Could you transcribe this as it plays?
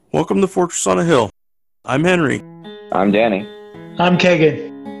Welcome to Fortress on a Hill. I'm Henry. I'm Danny. I'm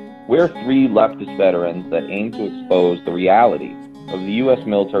Kagan. We're three leftist veterans that aim to expose the reality of the U.S.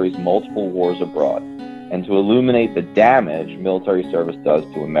 military's multiple wars abroad and to illuminate the damage military service does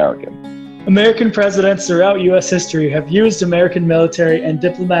to Americans. American presidents throughout U.S. history have used American military and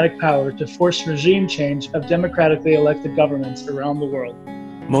diplomatic power to force regime change of democratically elected governments around the world.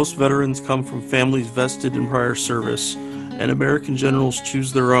 Most veterans come from families vested in prior service, and American generals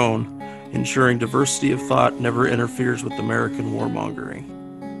choose their own, ensuring diversity of thought never interferes with American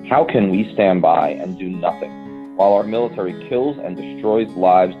warmongering. How can we stand by and do nothing while our military kills and destroys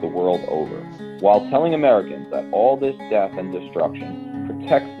lives the world over, while telling Americans that all this death and destruction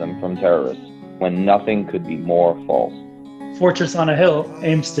protects them from terrorists when nothing could be more false? Fortress on a Hill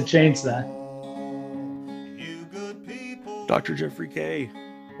aims to change that. Dr. Jeffrey K.,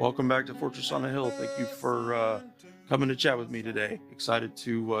 welcome back to Fortress on a Hill. Thank you for coming to chat with me today. Excited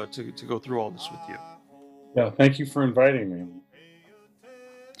to go through all this with you. Yeah, thank you for inviting me.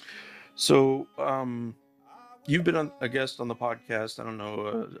 So, you've been a guest on the podcast, I don't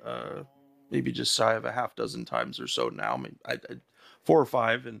know, maybe just shy of a half dozen times or so now, maybe 4 or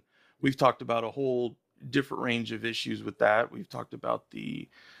 5, and we've talked about a whole different range of issues with that. We've talked about the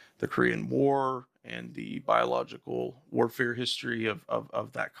Korean War and the biological warfare history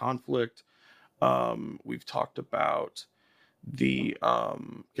of that conflict. We've talked about the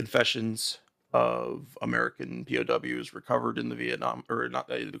confessions of American POWs recovered in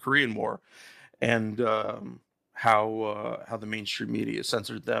the Korean War, and how the mainstream media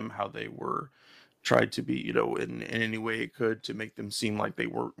censored them, how they were tried to be, in any way it could to make them seem like they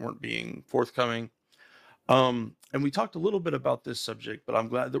weren't being forthcoming. And we talked a little bit about this subject, but I'm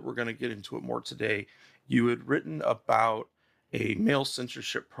glad that we're going to get into it more today. You had written about a mail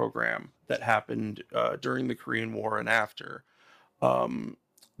censorship program that happened during the Korean War and after,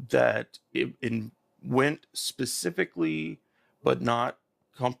 that it went specifically, but not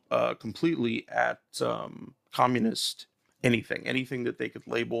completely at communist anything that they could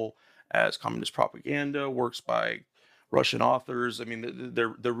label as communist propaganda, works by Russian authors. I mean,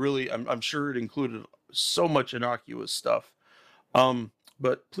 they're really, I'm sure it included so much innocuous stuff.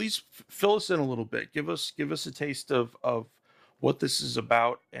 But please fill us in a little bit. Give us a taste of what this is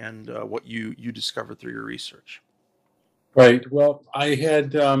about and what you discovered through your research. Right. Well, I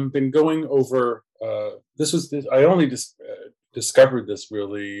had been going over I only discovered this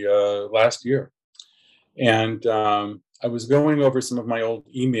really last year, and I was going over some of my old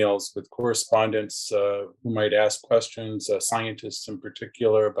emails with correspondents who might ask questions, scientists in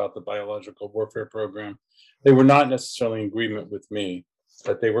particular, about the biological warfare program. They were not necessarily in agreement with me,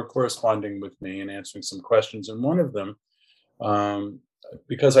 but they were corresponding with me and answering some questions. And one of them,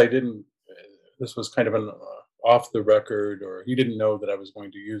 because this was kind of an off the record, or he didn't know that I was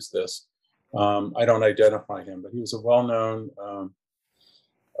going to use this. I don't identify him, but he was a well-known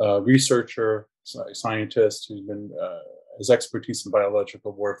researcher, scientist who's been his expertise in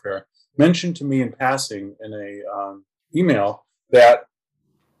biological warfare, mentioned to me in passing in a email that,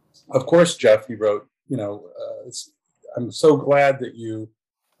 of course, Jeff, he wrote, I'm so glad that you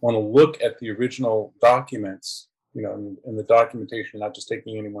want to look at the original documents, in the documentation, not just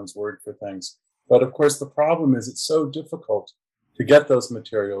taking anyone's word for things. But of course, the problem is it's so difficult to get those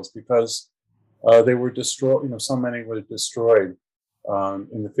materials because they were destroyed, so many were destroyed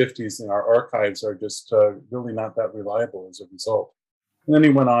in the 50s, and our archives are just really not that reliable as a result. And then he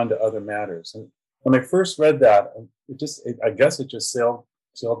went on to other matters. And when I first read that, I guess it just sailed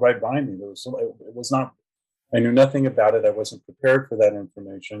right by me. I knew nothing about it. I wasn't prepared for that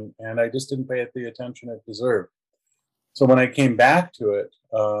information, and I just didn't pay it the attention it deserved. So when I came back to it,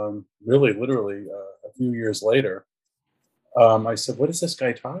 really literally a few years later, I said, what is this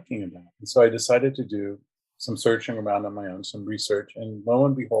guy talking about? And so I decided to do some searching around on my own, some research. And lo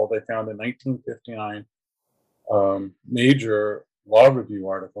and behold, I found a 1959 major law review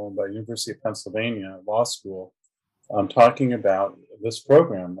article by University of Pennsylvania Law School talking about this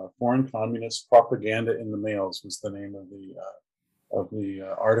program. Foreign Communist Propaganda in the Mails was the name of the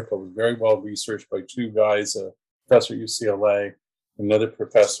article. It was very well researched by two guys, a professor at UCLA, another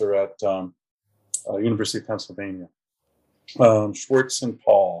professor at University of Pennsylvania, Schwartz and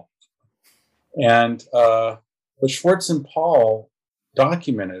Paul. And what Schwartz and Paul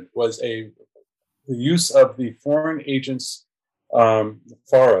documented was the use of the Foreign Agents,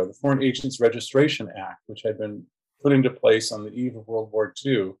 FARA, the Foreign Agents Registration Act, which had been put into place on the eve of World War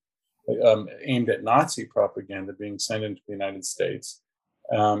II, aimed at Nazi propaganda being sent into the United States,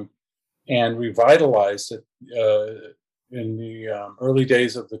 and revitalized it early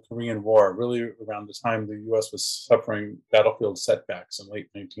days of the Korean War, really around the time the U.S. was suffering battlefield setbacks in late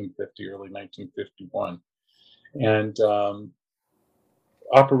 1950, early 1951, and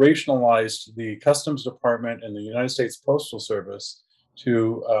operationalized the Customs Department and the United States Postal Service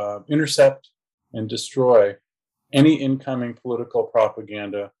to intercept and destroy any incoming political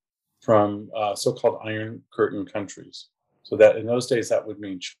propaganda from so-called Iron Curtain countries. So that in those days, that would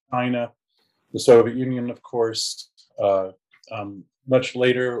mean China, the Soviet Union, of course. Much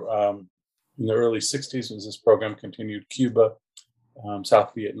later, in the early 60s, as this program continued, Cuba,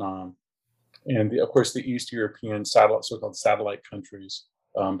 South Vietnam, and of course the East European so-called satellite countries,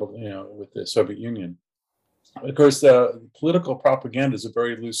 with the Soviet Union. Of course, political propaganda is a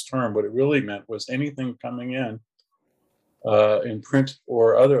very loose term. What it really meant was anything coming in print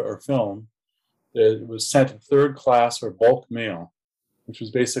or film that was sent third class or bulk mail, which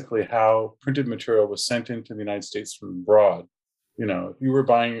was basically how printed material was sent into the United States from abroad. If you were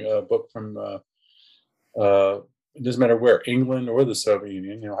buying a book from, it doesn't matter where, England or the Soviet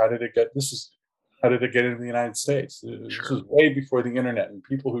Union, how did it get into the United States? This was way before the internet, and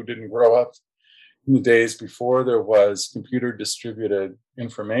people who didn't grow up in the days before there was computer distributed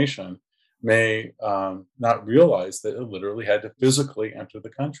information may not realize that it literally had to physically enter the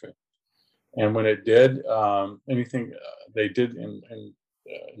country. And when it did, anything they did in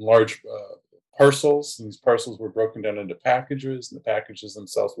large parcels, and these parcels were broken down into packages, and the packages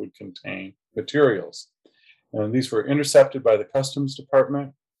themselves would contain materials. And these were intercepted by the Customs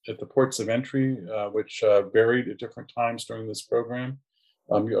Department at the ports of entry, which varied at different times during this program,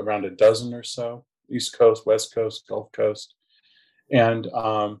 around a dozen or so, East Coast, West Coast, Gulf Coast. And,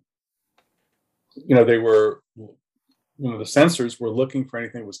 they were, the censors were looking for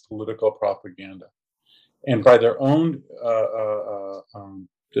anything that was political propaganda. And by their own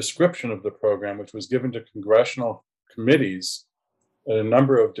description of the program, which was given to congressional committees at a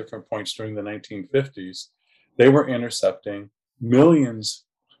number of different points during the 1950s, they were intercepting millions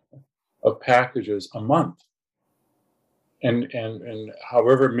of packages a month, and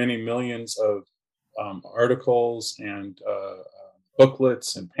however many millions of articles and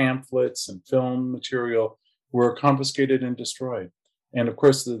booklets and pamphlets and film material were confiscated and destroyed. And of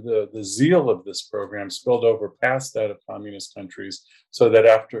course, the zeal of this program spilled over past that of communist countries, so that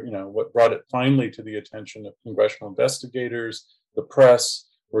after, what brought it finally to the attention of congressional investigators, the press,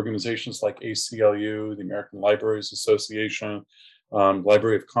 organizations like ACLU, the American Libraries Association,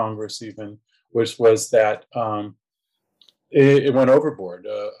 Library of Congress even, which was that it went overboard.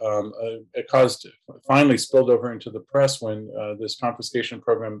 It finally spilled over into the press when this confiscation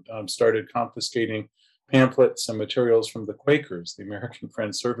program started confiscating pamphlets and materials from the Quakers, the American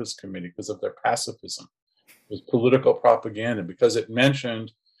Friends Service Committee, because of their pacifism. It was political propaganda because it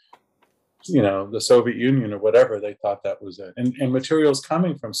mentioned, the Soviet Union or whatever. They thought that was it. And materials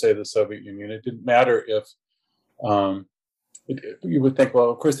coming from, say, the Soviet Union, it didn't matter if you would think, well,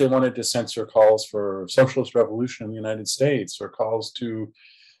 of course, they wanted to censor calls for socialist revolution in the United States or calls to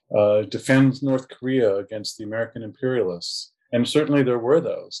defend North Korea against the American imperialists. And certainly there were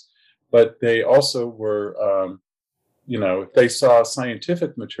those. But they also were, if they saw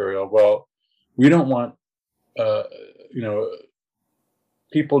scientific material, well, we don't want,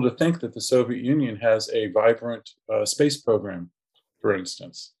 people to think that the Soviet Union has a vibrant space program, for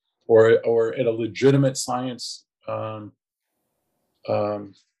instance, or at a legitimate science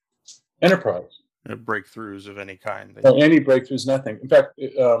enterprise. Breakthroughs of any kind. Any breakthroughs, nothing. In fact,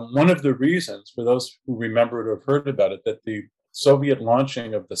 one of the reasons, for those who remember or have heard about it, that the Soviet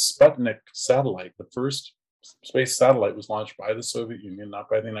launching of the Sputnik satellite, the first space satellite, was launched by the Soviet Union, not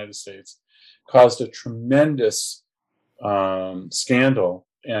by the United States, caused a tremendous scandal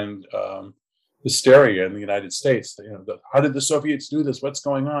and hysteria in the United States. How did the Soviets do this? What's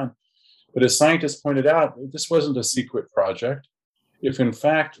going on? But as scientists pointed out, this wasn't a secret project. If in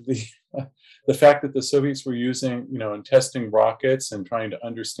fact the fact that the Soviets were using, and testing rockets and trying to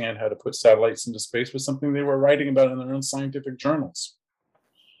understand how to put satellites into space was something they were writing about in their own scientific journals.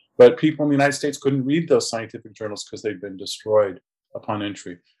 But people in the United States couldn't read those scientific journals because they'd been destroyed upon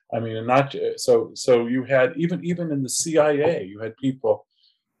entry. I mean, and not so you had even in the CIA, you had people,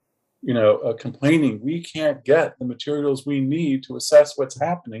 complaining we can't get the materials we need to assess what's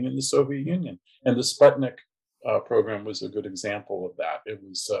happening in the Soviet Union. And the Sputnik program was a good example of that. It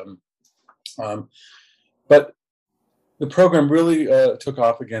was, but the program really took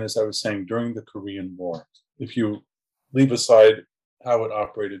off again, as I was saying, during the Korean War. If you leave aside how it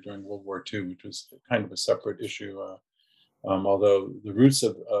operated during World War II, which was kind of a separate issue, although the roots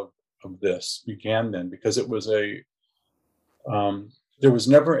of this began then, because it was there was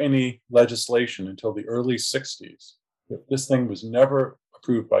never any legislation until the early 60s This thing was never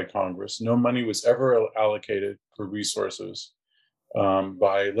approved by Congress. No money was ever allocated for resources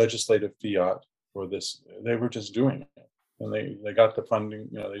by legislative fiat for this. They were just doing it. And they got the funding,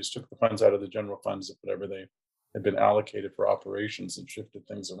 they just took the funds out of the general funds of whatever they had been allocated for operations and shifted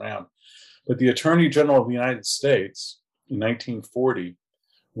things around. But the Attorney General of the United States in 1940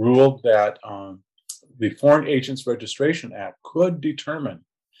 ruled that the Foreign Agents Registration Act could determine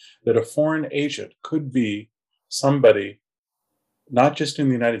that a foreign agent could be somebody, not just in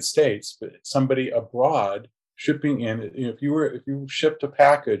the United States, but somebody abroad shipping in. If you shipped a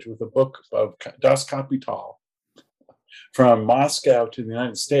package with a book of Das Kapital from Moscow to the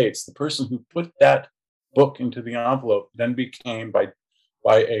United States, the person who put that book into the envelope then became, by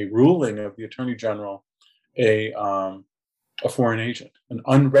a ruling of the Attorney General, a foreign agent, an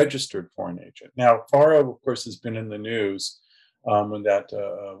unregistered foreign agent. Now, Farah, of course, has been in the news when that,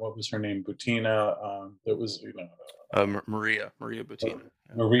 what was her name, Butina, that was, Maria Butina.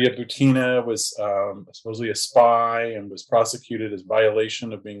 Maria Butina was supposedly a spy and was prosecuted as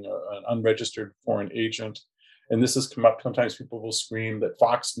violation of being an unregistered foreign agent. And this has come up. Sometimes people will scream that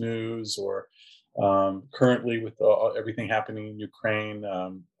Fox News, or currently with everything happening in Ukraine,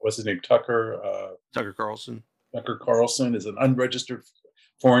 what's his name, Tucker Carlson. Tucker Carlson is an unregistered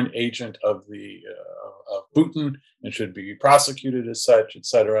foreign agent of Putin and should be prosecuted as such, et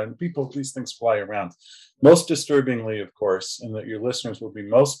cetera. And these things fly around. Most disturbingly, of course, and that your listeners will be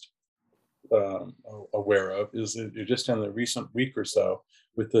most aware of, is that just in the recent week or so,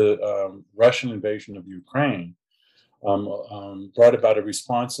 with the Russian invasion of Ukraine, brought about a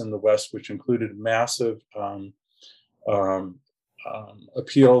response in the West, which included massive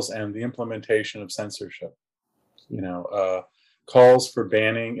appeals and the implementation of censorship. Calls for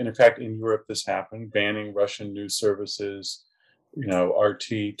banning, and in fact, in Europe, this happened, banning Russian news services,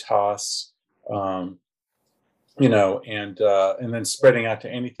 RT, TASS, and then spreading out to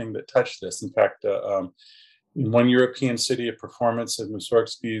anything that touched this. In fact, in one European city, a performance of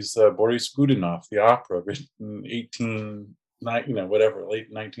Mussorgsky's Boris Godunov, the opera, written in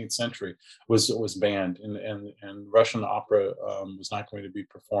late 19th century, was banned, and Russian opera was not going to be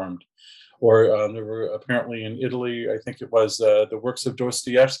performed. Or there were apparently in Italy, I think it was, the works of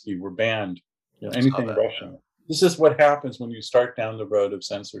Dostoevsky were banned. Anything Russian. This is what happens when you start down the road of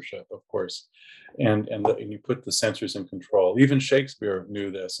censorship, of course, and you put the censors in control. Even Shakespeare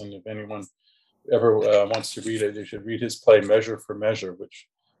knew this, and if anyone ever wants to read it, they should read his play Measure for Measure, which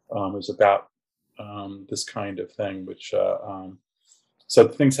is about this kind of thing. Which so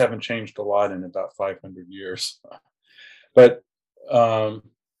things haven't changed a lot in about 500 years, but.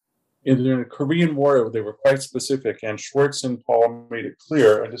 In the Korean War, they were quite specific, and Schwartz and Paul made it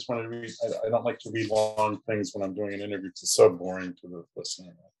clear. I just want to read, I don't like to read long things when I'm doing an interview. It's so boring to the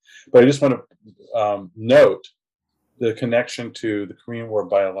listener. But I just want to note the connection to the Korean War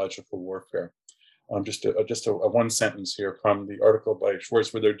biological warfare. Just a one sentence here from the article by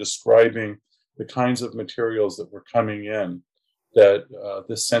Schwartz, where they're describing the kinds of materials that were coming in that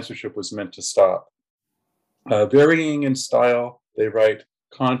this censorship was meant to stop. Varying in style, they write,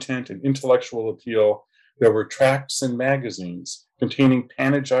 content and intellectual appeal, there were tracts and magazines containing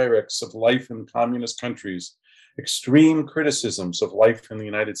panegyrics of life in communist countries, extreme criticisms of life in the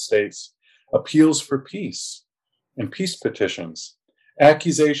United States, appeals for peace and peace petitions,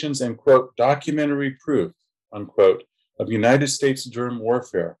 accusations and, quote, documentary proof, unquote, of United States germ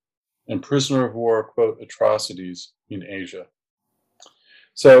warfare and prisoner of war, quote, atrocities in Asia.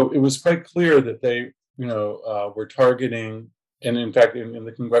 So it was quite clear that they, were targeting. And in fact, in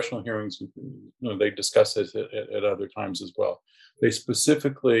the congressional hearings, they discussed this at other times as well. They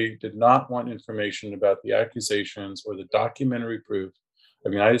specifically did not want information about the accusations or the documentary proof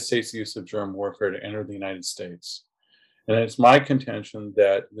of United States use of germ warfare to enter the United States. And it's my contention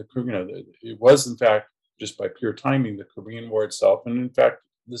that it was, in fact, just by pure timing, the Korean War itself. And in fact,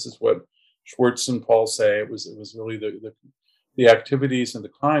 this is what Schwartz and Paul say. It was really the activities and the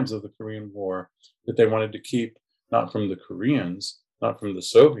crimes of the Korean War that they wanted to keep, not from the Koreans, not from the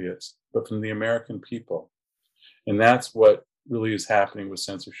Soviets, but from the American people. And that's what really is happening with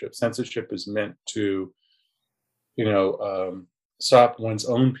censorship. Censorship is meant to, stop one's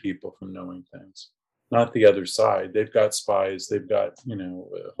own people from knowing things, not the other side. They've got spies, they've got,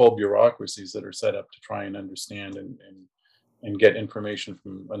 whole bureaucracies that are set up to try and understand and get information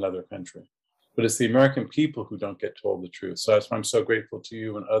from another country. But it's the American people who don't get told the truth. So that's why I'm so grateful to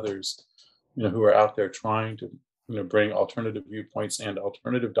you and others, who are out there trying to bring alternative viewpoints and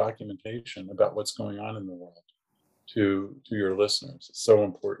alternative documentation about what's going on in the world to your listeners. It's so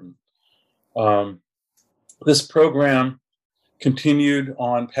important. This program continued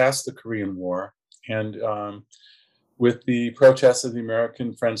on past the Korean War, and with the protests of the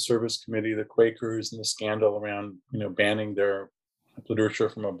American Friends Service Committee, the Quakers, and the scandal around, banning their literature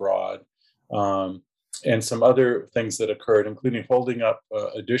from abroad, and some other things that occurred, including holding up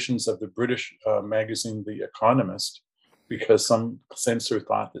editions of the British magazine The Economist, because some censor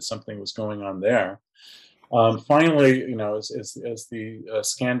thought that something was going on there. Finally, as the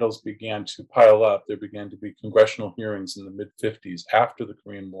scandals began to pile up, there began to be congressional hearings in the mid-50s after the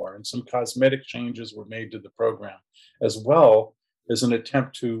Korean War, and some cosmetic changes were made to the program, as well as an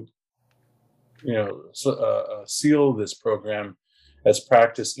attempt to, seal this program as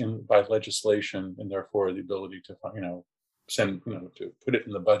practiced by legislation, and therefore the ability to, to put it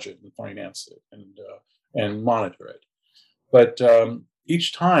in the budget and finance it and monitor it. But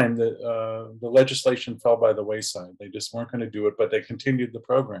each time the legislation fell by the wayside. They just weren't going to do it, but they continued the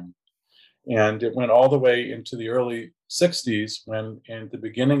program. And it went all the way into the early 60s when, in the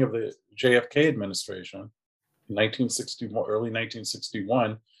beginning of the JFK administration, in early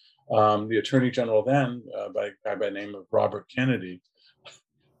 1961, the Attorney General then, by the name of Robert Kennedy,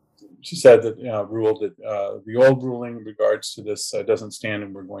 she said that, ruled that the old ruling in regards to this doesn't stand,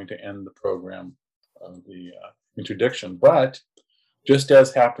 and we're going to end the program of the interdiction. But just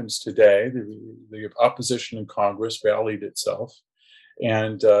as happens today, the opposition in Congress rallied itself,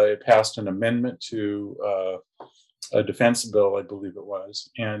 and it passed an amendment to a defense bill, I believe it was,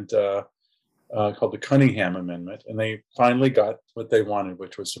 and called the Cunningham Amendment. And they finally got what they wanted,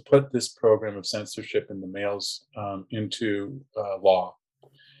 which was to put this program of censorship in the mails into law.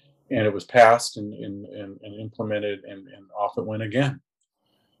 And it was passed and implemented, and off it went again.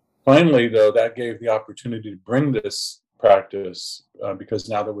 Finally, though, that gave the opportunity to bring this practice because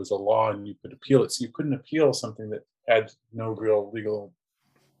now there was a law and you could appeal it. So you couldn't appeal something that had no real legal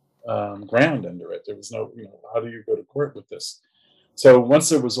ground under it. There was no, how do you go to court with this? So once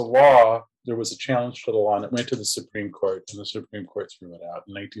there was a law, there was a challenge to the law, and it went to the Supreme Court, and the Supreme Court threw it out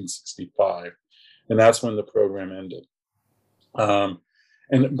in 1965. And that's when the program ended.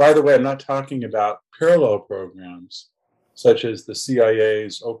 And by the way, I'm not talking about parallel programs such as the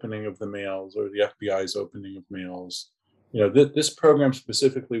CIA's opening of the mails or the FBI's opening of mails. This program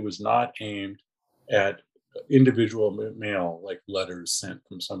specifically was not aimed at individual mail, like letters sent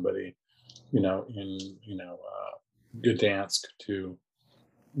from somebody, in Gdansk to,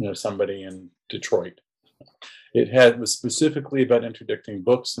 somebody in Detroit. It was specifically about interdicting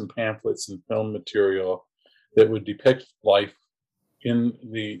books and pamphlets and film material that would depict life in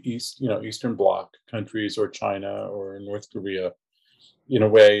the Eastern Bloc countries, or China or North Korea, in a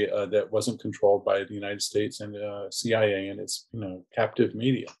way that wasn't controlled by the United States and CIA and its captive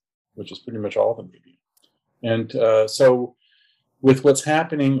media, which is pretty much all the media. And so with what's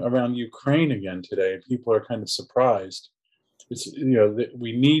happening around Ukraine again today, people are kind of surprised. It's, that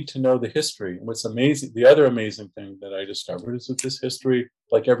we need to know the history. And what's amazing, the other amazing thing that I discovered is that this history,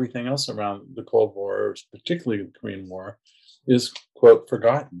 like everything else around the Cold War, particularly the Korean War, is, quote,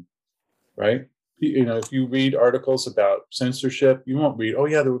 forgotten, right? If you read articles about censorship, you won't read, oh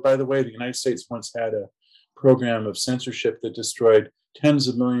yeah, by the way, the United States once had a program of censorship that destroyed tens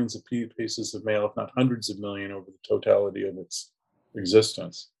of millions of pieces of mail, if not hundreds of million, over the totality of its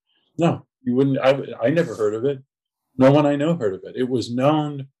existence. No, you wouldn't. I never heard of it. No one I know heard of it. It was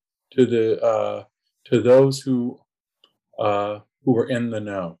known to those who were in the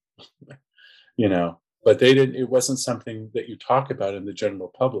know, but they didn't. It wasn't something that you talk about in the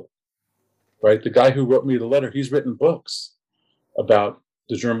general public. Right, the guy who wrote me the letter, he's written books about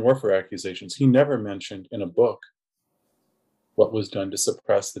the germ warfare accusations. He never mentioned in a book what was done to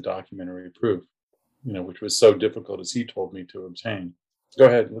suppress the documentary proof, which was so difficult, as he told me, to obtain. Go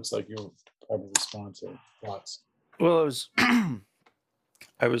ahead. It looks like you have a response or thoughts. Well,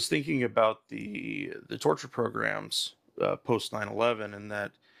 I was thinking about the torture programs post 9/11, and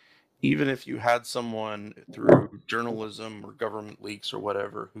that even if you had someone through journalism or government leaks or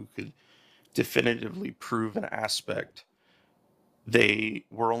whatever who could definitively prove an aspect, they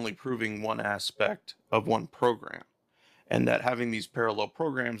were only proving one aspect of one program. And that having these parallel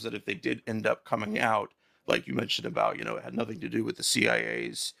programs, that if they did end up coming out, like you mentioned about, it had nothing to do with the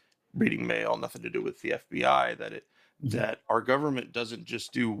CIA's reading mail, nothing to do with the FBI, that our government doesn't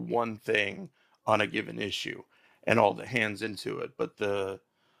just do one thing on a given issue and all the hands into it, but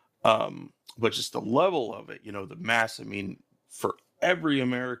but just the level of it, the mass. I mean, for every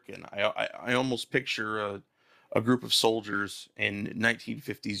American, I almost picture a group of soldiers in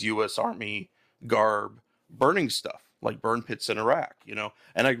 1950s U.S. Army garb burning stuff, like burn pits in Iraq,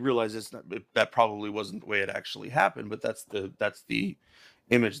 And I realize that probably wasn't the way it actually happened, but that's the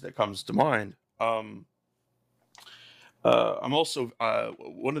image that comes to mind. I'm also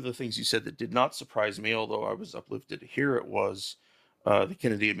one of the things you said that did not surprise me, although I was uplifted to hear it, was the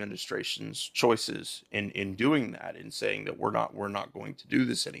Kennedy administration's choices in doing that, in saying that we're not going to do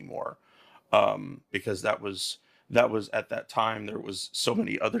this anymore, because that was at that time there was so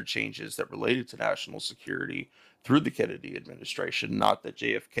many other changes that related to national security through the Kennedy administration. Not that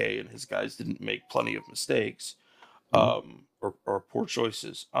JFK and his guys didn't make plenty of mistakes, or poor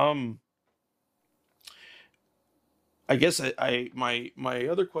choices. I guess my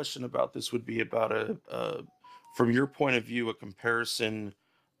other question about this would be about from your point of view, a comparison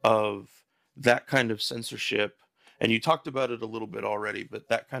of that kind of censorship, and you talked about it a little bit already, but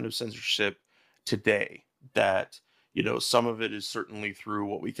that kind of censorship today, that, some of it is certainly through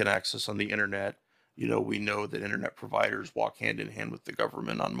what we can access on the internet. We know that internet providers walk hand in hand with the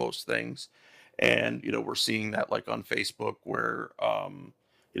government on most things, and we're seeing that, like, on Facebook, where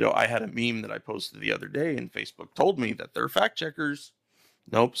I had a meme that I posted the other day, and Facebook told me that they're fact checkers.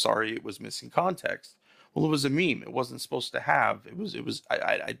 Nope, sorry, it was missing context. Well, it was a meme. It wasn't supposed to have.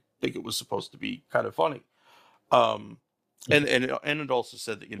 I think it was supposed to be kind of funny. Um, and it also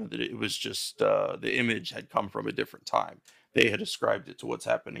said that, that it was just, the image had come from a different time. They had ascribed it to what's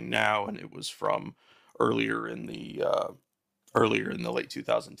happening now, and it was from earlier in the late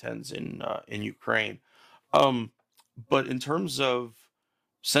 2010s in Ukraine. Um, but in terms of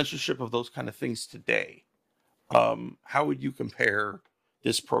censorship of those kind of things today, how would you compare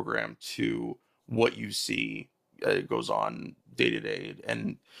this program to what you see goes on day to day,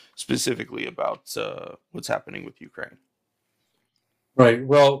 and specifically about what's happening with Ukraine? Right.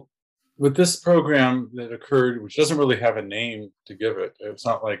 Well, with this program that occurred, which doesn't really have a name to give it, it's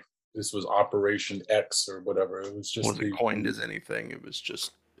not like this was Operation X or whatever. It was It just wasn't coined as anything. It was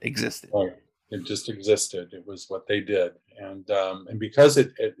just existed. right. It just existed. It was what they did, and because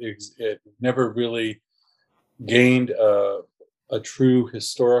it never really gained a true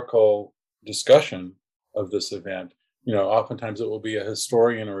historical discussion of this event. Oftentimes it will be a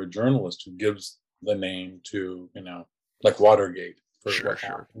historian or a journalist who gives the name to, like Watergate, for Sure, what sure.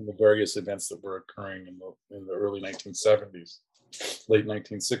 happened, the various events that were occurring in the early 1970s, late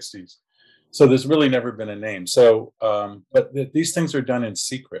 1960s. So there's really never been a name. So, but these things are done in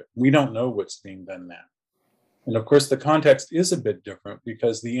secret. We don't know what's being done now. And of course, the context is a bit different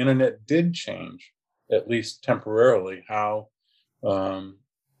because the internet did change, at least temporarily, um,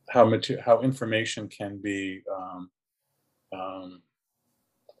 how information can be um,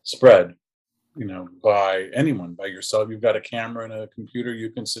 spread. By anyone, by yourself. You've got a camera and a computer. You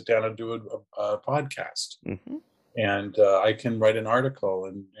can sit down and do a podcast, Hmm. and I can write an article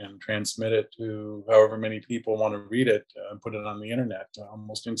and transmit it to however many people want to read it and put it on the internet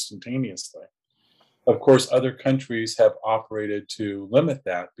almost instantaneously. Of course, other countries have operated to limit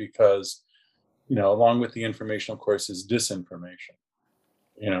that because, along with the information, of course, is disinformation.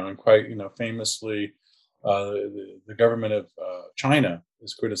 And quite, famously, the government of China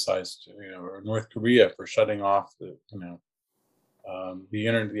is criticized, or North Korea, for shutting off the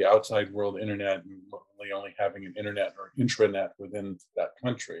internet, the outside world internet, and really only having an internet or intranet within that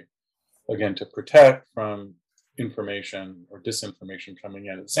country, again, to protect from information or disinformation coming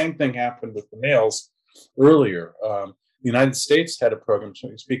in. The same thing happened with the mails earlier. The United States had a program,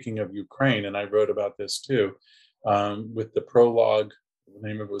 speaking of Ukraine, and I wrote about this too, with the Prologue. The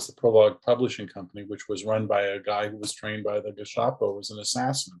name of it was the Prologue Publishing Company, which was run by a guy who was trained by the Gestapo as an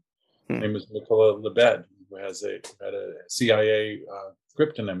assassin. His Hmm. name was Nicola Lebed, who had a CIA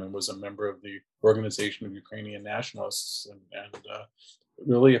cryptonym and was a member of the Organization of Ukrainian Nationalists, and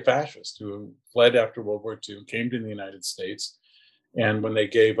really a fascist who fled after World War II, came to the United States. And when they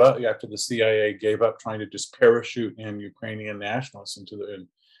gave up, after the CIA gave up trying to just parachute in Ukrainian nationalists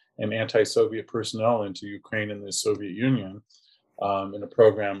and anti-Soviet personnel into Ukraine and the Soviet Union, in a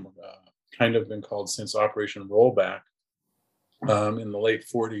program kind of been called since Operation Rollback, in the late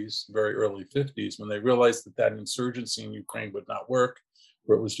 40s, very early 50s, when they realized that insurgency in Ukraine would not work,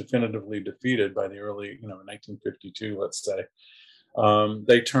 where it was definitively defeated by the early, 1952, let's say.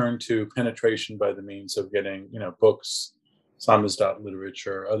 They turned to penetration by the means of getting, books, samizdat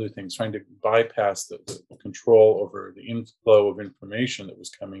literature, other things, trying to bypass the control over the inflow of information that was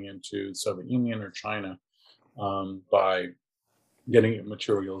coming into the Soviet Union or China, by getting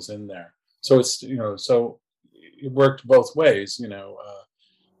materials in there. So it's, so it worked both ways.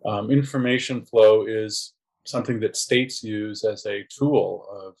 Information flow is something that states use as a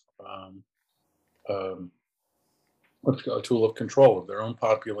tool a tool of control of their own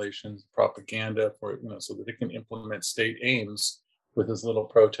populations, propaganda for, so that it can implement state aims with as little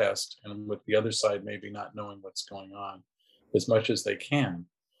protest, and with the other side maybe not knowing what's going on as much as they can.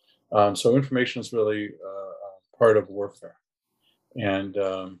 So information is really part of warfare. And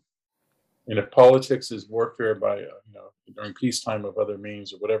if politics is warfare by during peacetime of other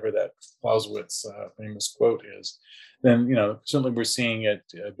means, or whatever that Clausewitz famous quote is, then certainly we're seeing it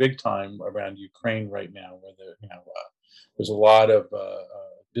big time around Ukraine right now, where there's a lot of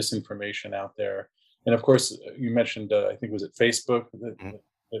disinformation out there. And of course, you mentioned I think was it Facebook that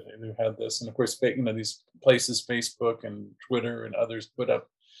had this, and of course, these places, Facebook and Twitter and others, put up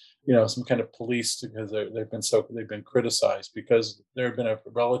some kind of police, because they've been criticized because there have been a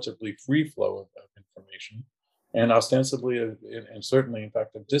relatively free flow of information, and ostensibly and certainly in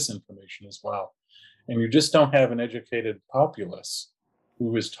fact of disinformation as well. And you just don't have an educated populace who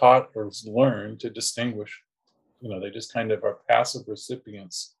is taught or has learned to distinguish. They just kind of are passive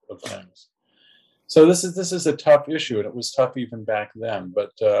recipients of things. So this is a tough issue, and it was tough even back then.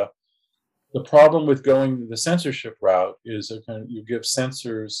 But the problem with going the censorship route is that you give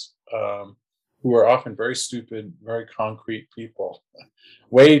censors, who are often very stupid, very concrete people,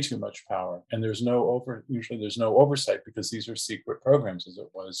 way too much power, and usually there's no oversight, because these are secret programs, as it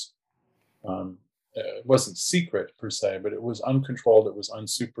was. It wasn't secret per se, but it was uncontrolled, it was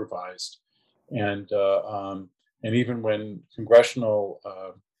unsupervised, and even when congressional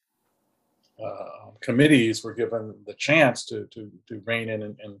committees were given the chance to rein in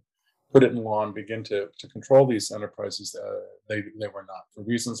and put it in law and begin to control these enterprises, they were not. For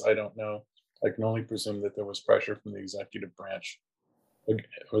reasons I don't know. I can only presume that there was pressure from the executive branch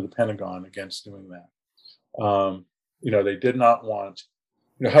or the Pentagon against doing that. They did not want.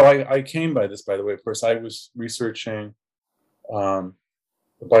 How I came by this, by the way, of course, I was researching the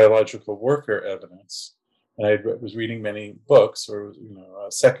biological warfare evidence, and I was reading many books, or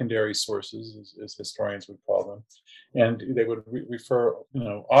secondary sources, as historians would call them, and they would refer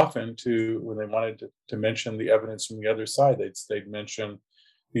often to, when they wanted to mention the evidence from the other side, they'd mention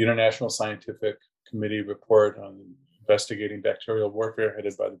the International Scientific Committee report on investigating bacterial warfare,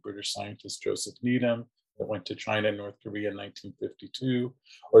 headed by the British scientist Joseph Needham, that went to China and North Korea in 1952,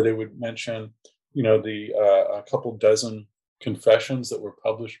 or they would mention a couple dozen confessions that were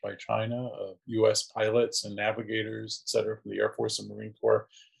published by China of U.S. pilots and navigators, et cetera, from the Air Force and Marine Corps,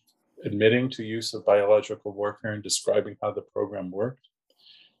 admitting to use of biological warfare and describing how the program worked.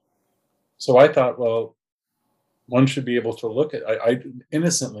 So I thought, well, one should be able to look at. I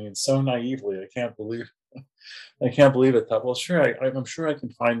innocently and so naively, I can't believe it. Thought, well, sure, I'm sure I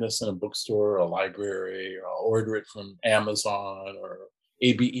can find this in a bookstore or a library, or I'll order it from Amazon or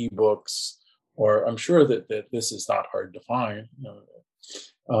ABE Books. Or I'm sure that this is not hard to find,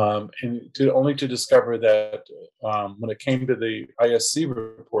 and only to discover that when it came to the ISC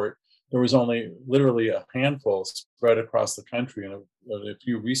report, there was only literally a handful spread across the country in a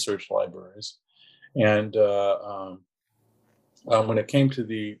few research libraries. And when it came to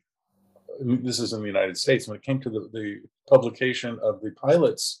this is in the United States, when it came to the publication of the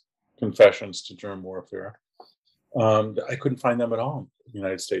pilots' confessions to germ warfare, I couldn't find them at all in the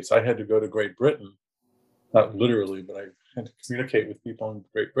United States. I had to go to Great Britain, not literally, but I had to communicate with people in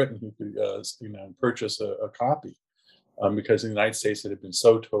Great Britain who could, purchase a copy, because in the United States it had been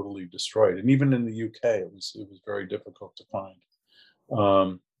so totally destroyed, and even in the UK it was very difficult to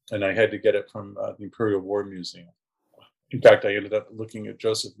find. And I had to get it from the Imperial War Museum. In fact, I ended up looking at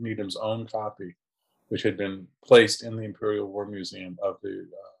Joseph Needham's own copy, which had been placed in the Imperial War Museum, of the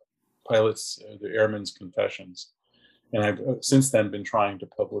the airmen's confessions. And I've since then been trying to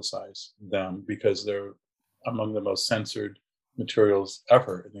publicize them, because they're among the most censored materials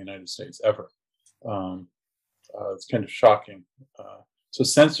ever in the United States, ever. It's kind of shocking. So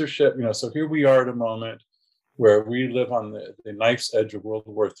censorship, so here we are at a moment where we live on the knife's edge of World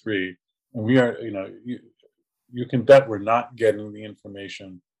War III, and we are, you can bet we're not getting the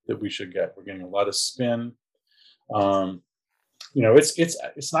information that we should get. We're getting a lot of spin.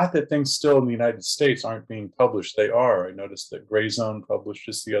 It's not that things still in the United States aren't being published. They are. I noticed that Gray Zone published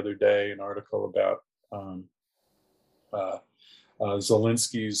just the other day an article about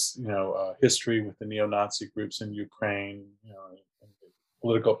Zelensky's, history with the neo-Nazi groups in Ukraine,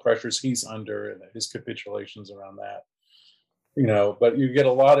 political pressures he's under, and his capitulations around that. But you get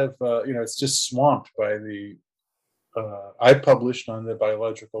a lot of, it's just swamped by the. I published on the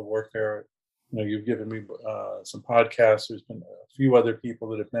biological warfare. You've given me some podcasts. There's been a few other people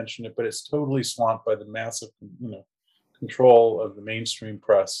that have mentioned it, but it's totally swamped by the massive, control of the mainstream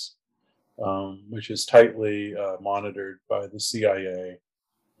press, which is tightly monitored by the CIA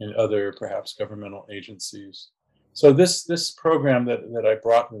and other perhaps governmental agencies. So this program that I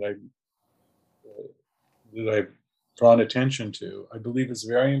brought, that I've drawn attention to, I believe is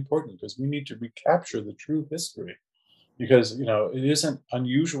very important, because we need to recapture the true history. Because it isn't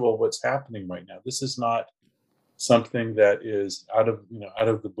unusual what's happening right now. This is not something that is out of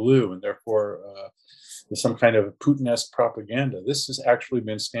the blue, and therefore some kind of Putin-esque propaganda. This has actually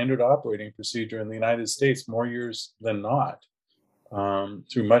been standard operating procedure in the United States more years than not,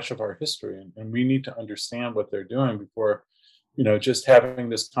 through much of our history, and we need to understand what they're doing before, just having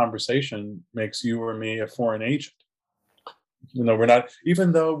this conversation makes you or me a foreign agent. We're not,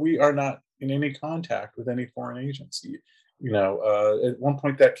 even though we are not in any contact with any foreign agency. At one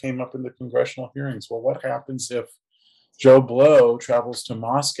point that came up in the congressional hearings. Well, what happens if Joe Blow travels to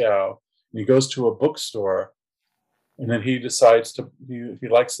Moscow and he goes to a bookstore, and then he decides he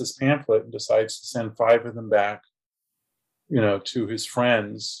likes this pamphlet and decides to send 5 of them back, to his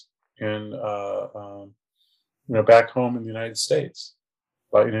friends in, back home in the United States.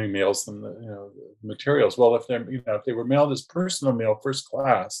 But he mails them the materials. Well, if they were mailed as personal mail, first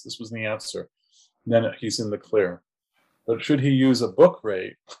class, this was the answer, then he's in the clear. But should he use a book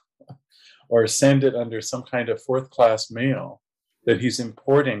rate or send it under some kind of 4th class mail, that he's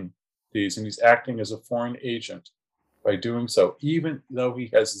importing these and he's acting as a foreign agent by doing so, even though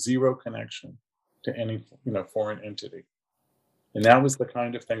he has zero connection to any foreign entity. And that was the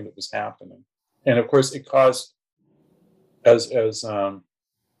kind of thing that was happening. And of course, it caused, as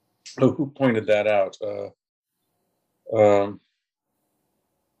who pointed that out?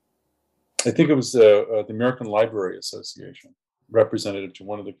 I think it was the American Library Association, representative to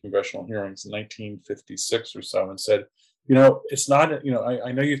one of the congressional hearings in 1956 or so, and said, it's not,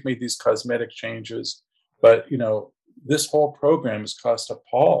 I know you've made these cosmetic changes, but, this whole program has cost a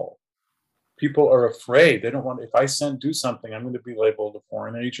pall. People are afraid. They don't want, if I do something, I'm going to be labeled a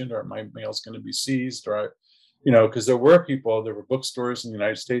foreign agent, or my mail's going to be seized, or because there were bookstores in the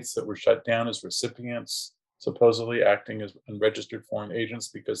United States that were shut down as recipients, supposedly acting as unregistered foreign agents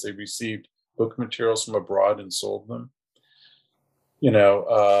because they received book materials from abroad and sold them. And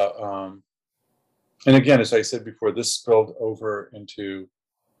again, as I said before, this spilled over into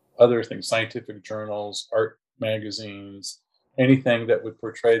other things, scientific journals, art magazines, anything that would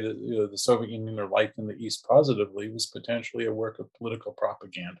portray the Soviet Union or life in the East positively was potentially a work of political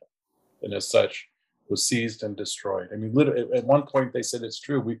propaganda, and as such was seized and destroyed. I mean, literally, at one point they said it's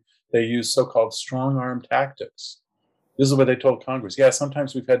true. They used so-called strong-arm tactics. This is what they told Congress. Yeah,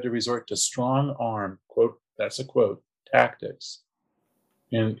 sometimes we've had to resort to strong-arm, quote, that's a quote, tactics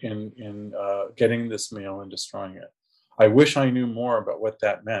in getting this mail and destroying it. I wish I knew more about what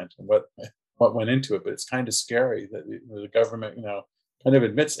that meant and what went into it, but it's kind of scary that the government, kind of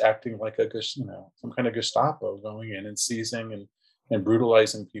admits acting like some kind of Gestapo, going in and seizing and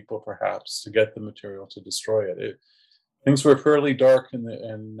brutalizing people, perhaps, to get the material to destroy it. Things were fairly dark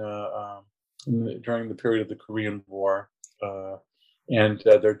during the period of the Korean War, and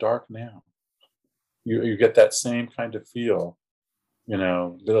they're dark now. You get that same kind of feel,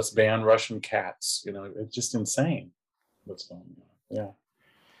 let's ban Russian cats. It's just insane what's going on. Yeah.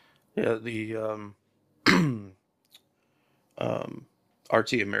 Yeah, the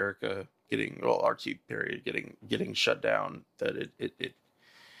RT America RT period getting shut down, that it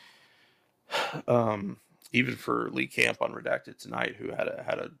even for Lee Camp on Redacted Tonight, who had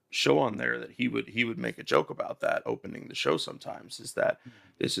a show on there, that he would make a joke about that opening the show sometimes, is that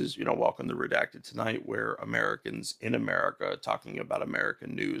this is, welcome to Redacted Tonight, where Americans in America talking about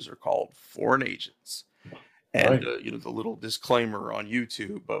American news are called foreign agents. And Right. the little disclaimer on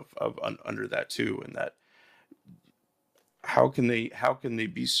YouTube of under that too, and that how can they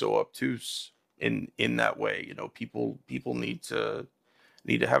be so obtuse in that way? People need to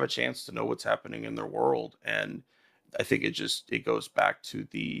have a chance to know what's happening in their world, and I think it goes back to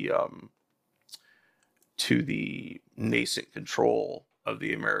the nascent control of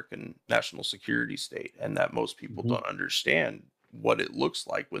the American national security state, and that most people Mhm. don't understand what it looks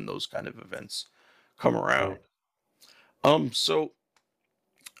like when those kind of events come around. So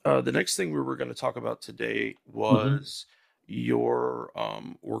the next thing we were going to talk about today Mhm. was your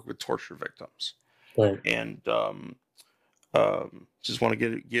work with torture victims, Right. and just want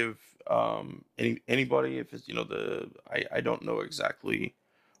to give anybody, if it's I don't know exactly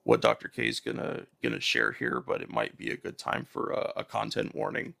what Dr. K is gonna share here, but it might be a good time for a content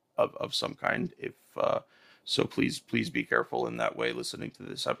warning of some kind. If so, please be careful in that way listening to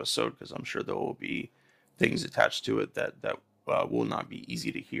this episode, because I'm sure there will be things attached to it that will not be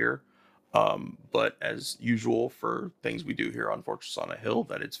easy to hear. But as usual for things we do here on Fortress on a Hill,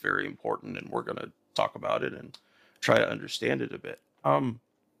 that it's very important, and we're going to talk about it and try to understand it a bit.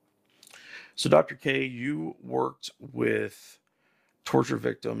 So Dr. K, you worked with torture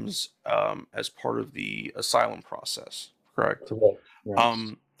victims as part of the asylum process, correct? Correct.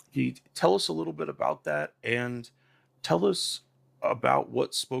 Yes. Can you tell us a little bit about that, and tell us about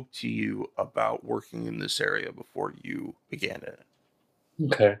what spoke to you about working in this area before you began it.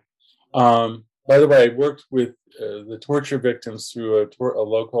 Okay. By the way, I worked with the torture victims through a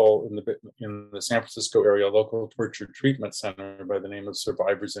local in the San Francisco area, a local torture treatment center by the name of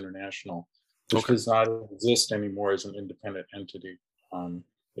Survivors International, which Okay. does not exist anymore as an independent entity.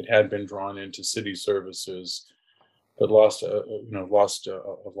 It had been drawn into city services, but lost a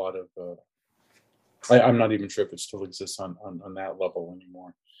lot of. I'm not even sure if it still exists on that level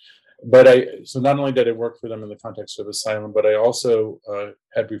anymore. But so not only did I work for them in the context of asylum, but I also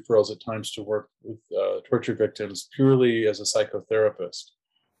had referrals at times to work with torture victims purely as a psychotherapist.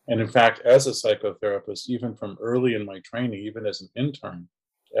 And in fact, as a psychotherapist, even from early in my training, even as an intern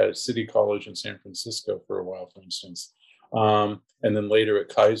at City College in San Francisco for a while, for instance, and then later at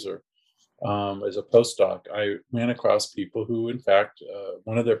Kaiser as a postdoc, I ran across people who, in fact,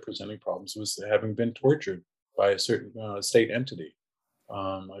 one of their presenting problems was having been tortured by a certain state entity.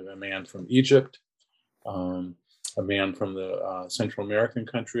 A man from Egypt, a man from the Central American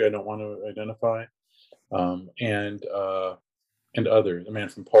country I don't want to identify, and others, a man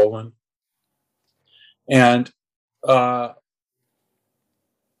from Poland. And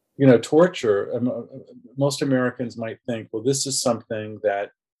torture. Most Americans might think, well, this is something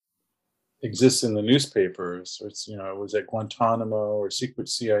that exists in the newspapers. Or it was at Guantanamo or secret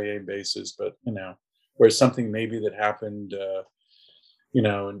CIA bases, but where it's something maybe that happened.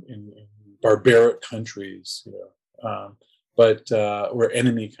 In barbaric countries, or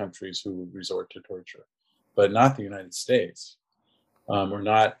enemy countries who would resort to torture, but not the United States, or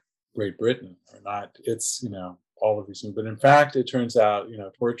not Great Britain, or not. It's all of these things. But in fact, it turns out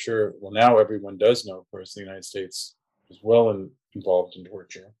torture. Well, now everyone does know, of course, the United States is well involved in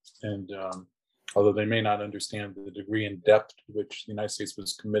torture, and although they may not understand the degree and depth to which the United States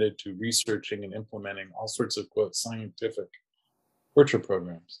was committed to researching and implementing all sorts of quote scientific torture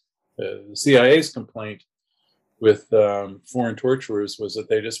programs. The CIA's complaint with foreign torturers was that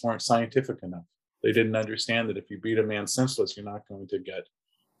they just weren't scientific enough. They didn't understand that if you beat a man senseless, you're not going to get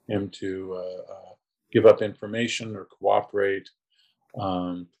him to give up information or cooperate.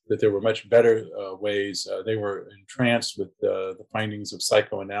 That there were much better ways. They were entranced with the findings of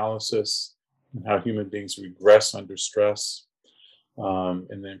psychoanalysis and how human beings regress under stress,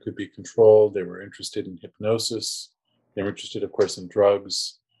 and then could be controlled. They were interested in hypnosis. They were interested, of course, in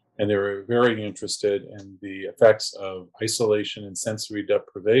drugs, and they were very interested in the effects of isolation and sensory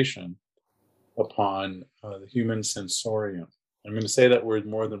deprivation upon the human sensorium. I'm going to say that word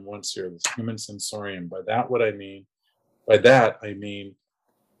more than once here, this human sensorium. By that I mean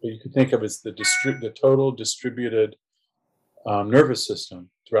what you could think of as the total distributed nervous system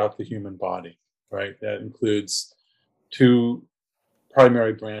throughout the human body, right? That includes two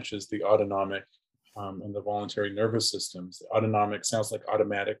primary branches, the autonomic and the voluntary nervous systems. The autonomic sounds like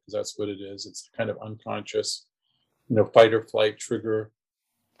automatic because that's what it is. It's kind of unconscious, fight or flight trigger,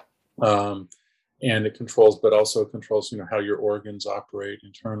 and it controls, but also controls, how your organs operate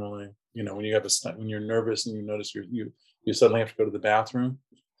internally. When you're nervous and you notice you suddenly have to go to the bathroom,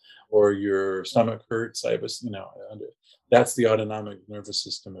 or your stomach hurts. That's the autonomic nervous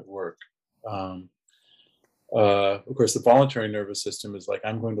system at work. Of course, the voluntary nervous system is like,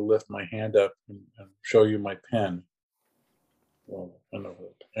 I'm going to lift my hand up and show you my pen. Well, I don't know.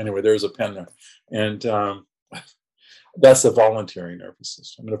 Anyway, there's a pen there. And that's the voluntary nervous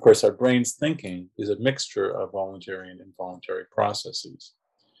system. And of course, our brain's thinking is a mixture of voluntary and involuntary processes.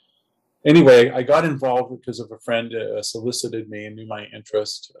 Anyway, I got involved because of a friend solicited me and knew my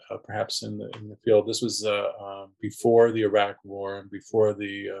interest, perhaps in the field. This was before the Iraq War and before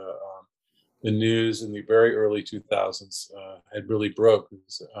the news in the very early 2000s had really broke. It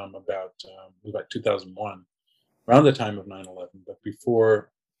was about 2001, around the time of 9/11, but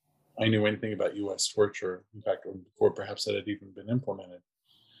before I knew anything about U.S. torture. In fact, before perhaps that had even been implemented.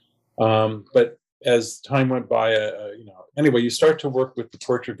 But as time went by, anyway, you start to work with the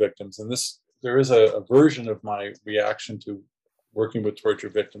torture victims, and there is a version of my reaction to working with torture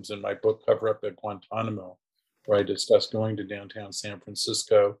victims in my book, Cover Up at Guantanamo, where I discuss going to downtown San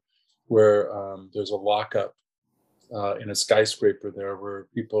Francisco, where there's a lockup in a skyscraper there, where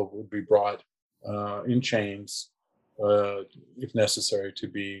people would be brought in chains, if necessary, to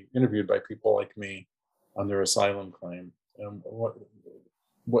be interviewed by people like me on their asylum claim.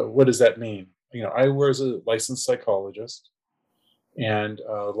 What does that mean? I was a licensed psychologist, and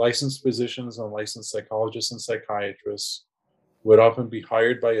licensed physicians and licensed psychologists and psychiatrists would often be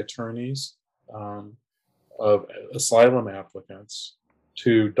hired by attorneys of asylum applicants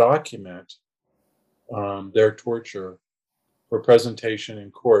to document their torture for presentation in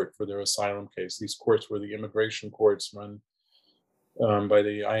court for their asylum case. These courts were the immigration courts run by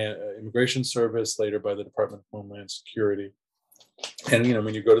the Immigration Service, later by the Department of Homeland Security. And,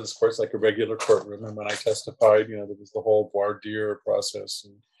 when you go to this court, it's like a regular courtroom. And when I testified, there was the whole voir dire process,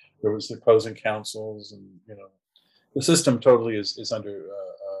 and there was the opposing counsels, and, the system totally is under,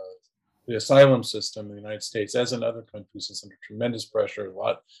 the asylum system in the United States, as in other countries, is under tremendous pressure.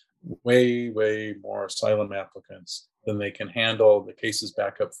 Way more asylum applicants than they can handle. The cases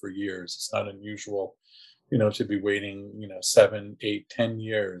back up for years. It's not unusual, to be waiting, 7, 8, 10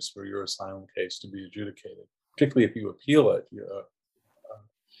 years for your asylum case to be adjudicated, particularly if you appeal it.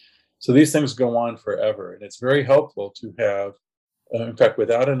 So these things go on forever, and it's very helpful to have, in fact,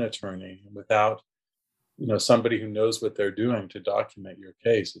 without an attorney, without somebody who knows what they're doing to document your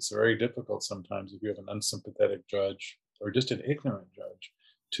case. It's very difficult sometimes if you have an unsympathetic judge or just an ignorant judge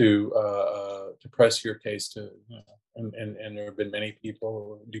to press your case to, and there have been many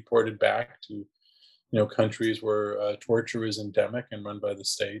people deported back to, countries where torture is endemic and run by the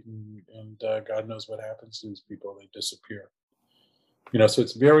state, and God knows what happens to these people. They disappear. So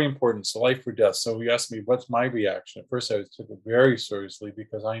it's very important. So life or death. So you asked me, what's my reaction? At first, I took it very seriously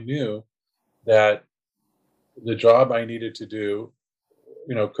because I knew that the job I needed to do,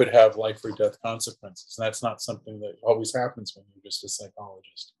 could have life or death consequences. And that's not something that always happens when you're just a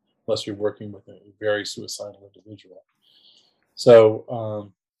psychologist, unless you're working with a very suicidal individual.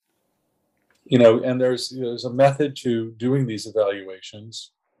 So, and there's a method to doing these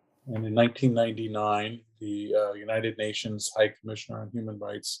evaluations. And in 1999, the United Nations High Commissioner on Human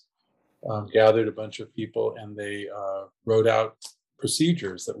Rights gathered a bunch of people, and they wrote out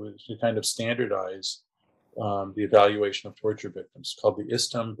procedures that would kind of standardize the evaluation of torture victims, called the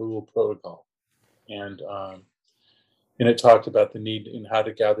Istanbul Protocol. And it talked about the need in how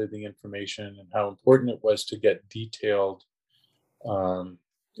to gather the information and how important it was to get detailed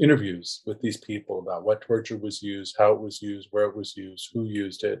interviews with these people about what torture was used, how it was used, where it was used, who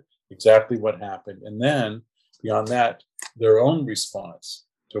used it, exactly what happened. And then beyond that, their own response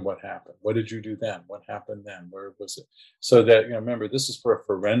to what happened. What did you do then? What happened then? Where was it? So that, remember, this is for a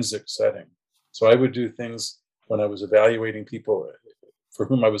forensic setting. So I would do things when I was evaluating people for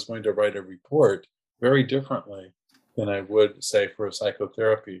whom I was going to write a report very differently than I would, say, for a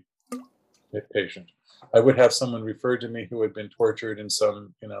psychotherapy patient. I would have someone referred to me who had been tortured in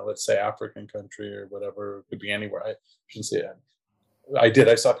some, let's say African country or whatever. It could be anywhere. I shouldn't say that. I did.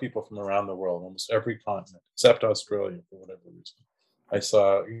 I saw people from around the world, almost every continent, except Australia for whatever reason. I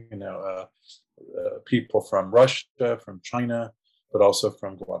saw, people from Russia, from China, but also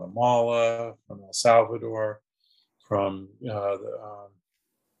from Guatemala, from El Salvador, from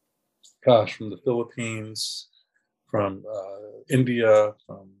from the Philippines, from India,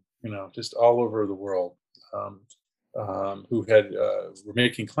 from just all over the world, who were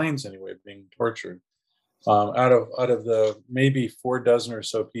making claims anyway of being tortured. Out of the maybe 4 dozen or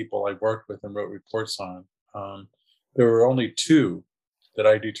so people I worked with and wrote reports on, there were only 2 that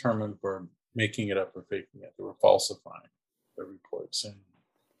I determined were making it up or faking it. They were falsifying the reports.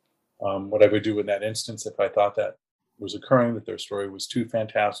 And what I would do in that instance, if I thought that was occurring, that their story was too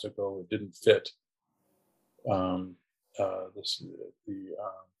fantastical, it didn't fit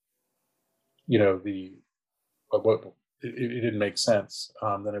it didn't make sense,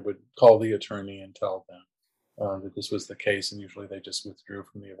 then I would call the attorney and tell them that this was the case, and usually they just withdrew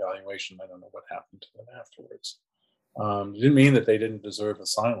from the evaluation. I don't know what happened to them afterwards. It didn't mean that they didn't deserve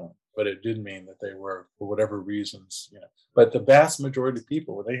asylum, but it did mean that they were, for whatever reasons, But the vast majority of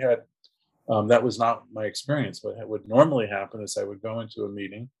people, they had, that was not my experience. What would normally happen is I would go into a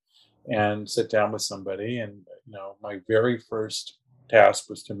meeting and sit down with somebody, and my very first task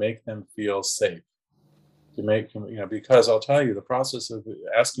was to make them feel safe. To make them, because I'll tell you, the process of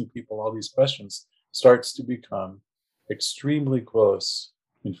asking people all these questions starts to become extremely close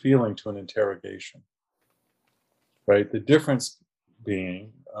in feeling to an interrogation, right? The difference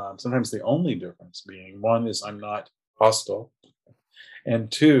being, sometimes the only difference being, one is I'm not hostile,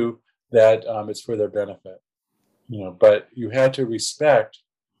 and 2, that it's for their benefit, but you had to respect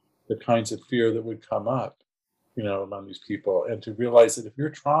the kinds of fear that would come up, among these people, and to realize that if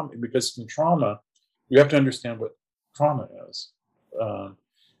you're because in trauma, you have to understand what trauma is. And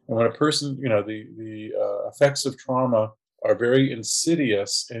when a person, the effects of trauma are very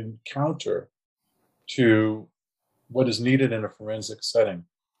insidious and counter to what is needed in a forensic setting,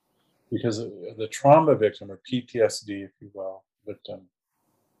 because the trauma victim, or PTSD, if you will, victim,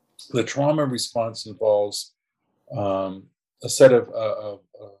 the trauma response involves a set of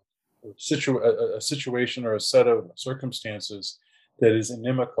a situation or a set of circumstances that is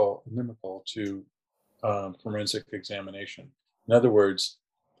inimical to forensic examination. In other words,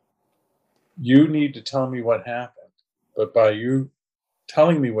 you need to tell me what happened, but by you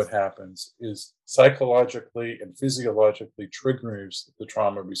telling me what happens is psychologically and physiologically triggers the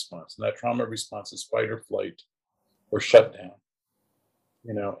trauma response. And that trauma response is fight or flight or shutdown,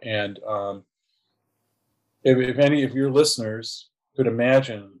 and if any of your listeners could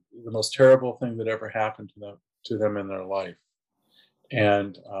imagine the most terrible thing that ever happened to them in their life,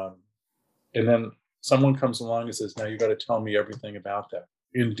 and then someone comes along and says, now you got to tell me everything about that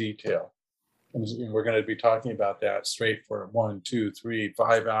in detail. And we're going to be talking about that straight for 1, 2, 3,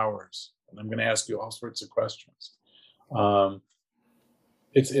 5 hours. And I'm going to ask you all sorts of questions.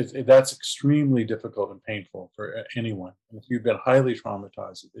 That's extremely difficult and painful for anyone. And if you've been highly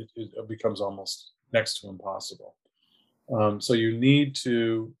traumatized, it becomes almost next to impossible. So you need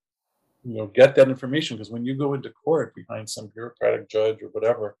to, get that information, because when you go into court behind some bureaucratic judge or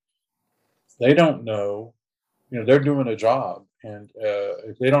whatever, they don't know. They're doing a job, and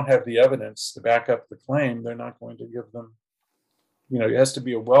if they don't have the evidence to back up the claim, they're not going to give them. It has to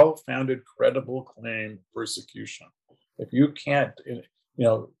be a well-founded, credible claim of persecution. If you can't,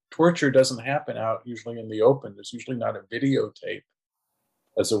 torture doesn't happen out usually in the open. There's usually not a videotape,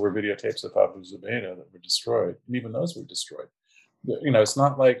 as there were videotapes of Abu Zubaydah that were destroyed, and even those were destroyed. It's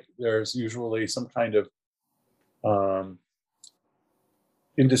not like there's usually some kind of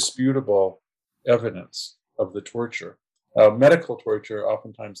indisputable evidence of the torture. Medical torture,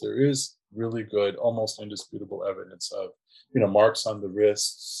 oftentimes there is really good, almost indisputable evidence of, marks on the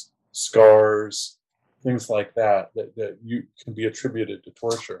wrists, scars, things like that you can be attributed to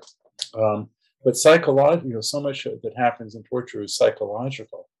torture. But psychological, so much that happens in torture is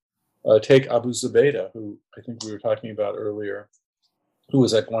psychological. Take Abu Zubaydah, who I think we were talking about earlier, who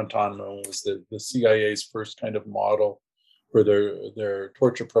was at Guantanamo, was the CIA's first kind of model for their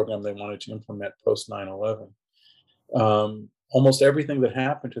torture program they wanted to implement post 9/11. Almost everything that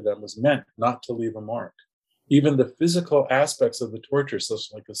happened to them was meant not to leave a mark. Even the physical aspects of the torture,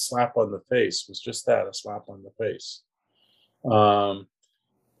 such like a slap on the face, was just that, a slap on the face. So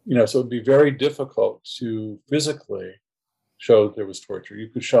it'd be very difficult to physically show there was torture. You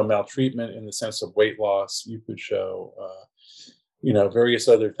could show maltreatment in the sense of weight loss. You could show, various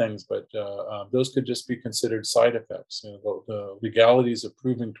other things, but those could just be considered side effects. The legalities of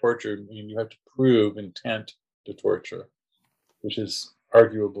proving torture mean you have to prove intent to torture, which is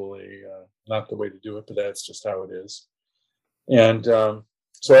arguably not the way to do it, but that's just how it is. And so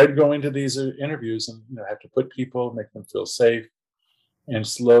I'd go into these interviews and have to put people, make them feel safe, and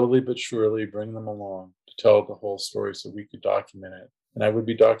slowly but surely bring them along to tell the whole story so we could document it. And I would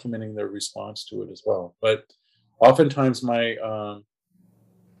be documenting their response to it as well. But oftentimes my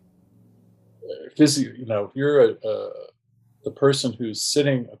if you're the person who's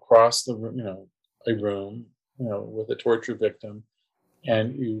sitting across the room, a room, with a torture victim,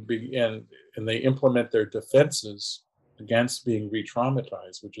 and you begin, and they implement their defenses against being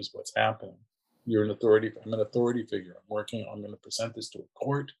re-traumatized, which is what's happening. You're an authority. I'm an authority figure. I'm going to present this to a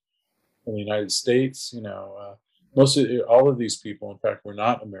court in the United States. All of these people, in fact, were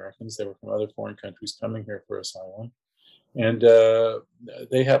not Americans. They were from other foreign countries coming here for asylum, and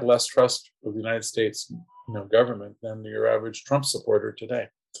they had less trust of the United States, government than your average Trump supporter today.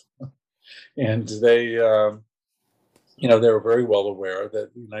 And they were very well aware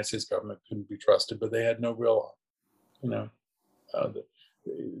that the United States government couldn't be trusted, but they had no real, no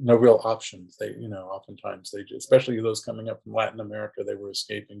real options. They, oftentimes they, especially those coming up from Latin America, they were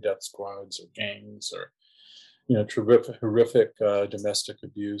escaping death squads or gangs or, horrific domestic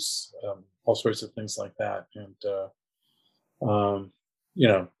abuse, all sorts of things like that. And,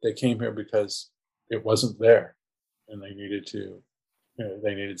 they came here because it wasn't there and they needed to,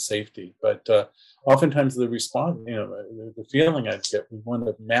 they needed safety. But oftentimes the response, the feeling I'd get was one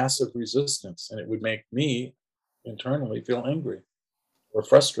of massive resistance, and it would make me internally feel angry or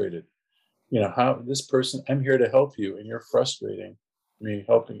frustrated. How this person, I'm here to help you, and you're frustrating me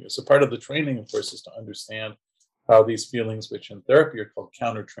helping you. So part of the training, of course, is to understand how these feelings, which in therapy are called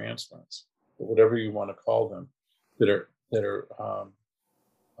countertransference, or whatever you want to call them, that are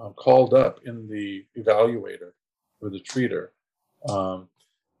called up in the evaluator or the treater,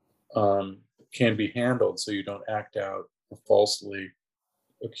 can be handled so you don't act out or falsely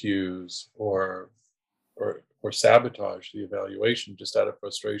accuse or sabotage the evaluation just out of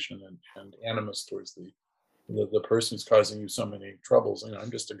frustration and animus towards the person who's causing you so many troubles.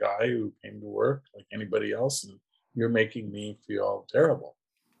 I'm just a guy who came to work like anybody else, and you're making me feel terrible,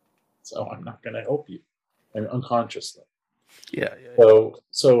 so I'm not going to help you. Unconsciously. Yeah.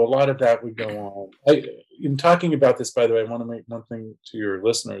 So a lot of that would go on. In talking about this, by the way, I want to make one thing to your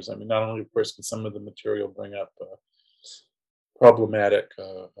listeners. Not only, of course, can some of the material bring up problematic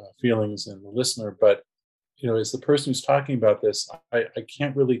feelings in the listener, but as the person who's talking about this, I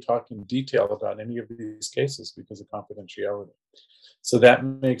can't really talk in detail about any of these cases because of confidentiality. So that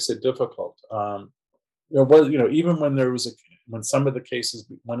makes it difficult. Even when some of the cases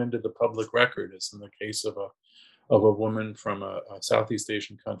went into the public record, as in the case of a woman from a Southeast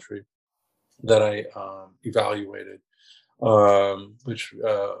Asian country that I evaluated, which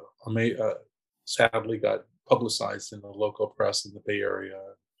sadly got publicized in the local press in the Bay Area.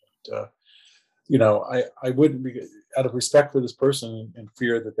 I wouldn't be, out of respect for this person and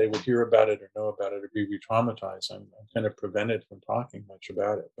fear that they would hear about it or know about it or be re-traumatized, I'm kind of prevented from talking much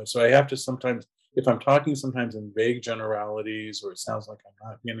about it. But so I have to sometimes, if I'm talking sometimes in vague generalities, or it sounds like I'm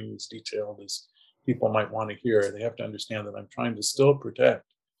not getting as detailed as people might want to hear, they have to understand that I'm trying to still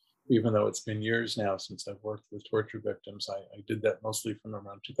protect, even though it's been years now since I've worked with torture victims. I did that mostly from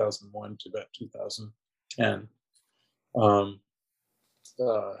around 2001 to about 2010.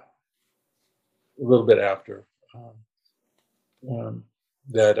 A little bit after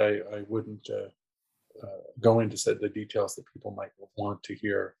that, I wouldn't go into the details that people might want to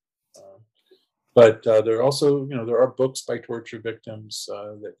hear. But there are also, there are books by torture victims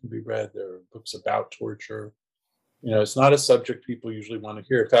that can be read. There are books about torture. It's not a subject people usually want to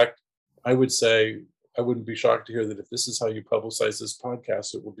hear. In fact, I would say I wouldn't be shocked to hear that if this is how you publicize this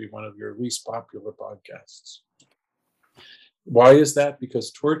podcast, it will be one of your least popular podcasts. Why is that?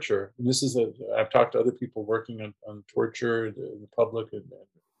 Because torture, and I've talked to other people working on torture in the public and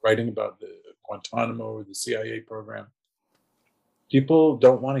writing about the Guantanamo or the CIA program. People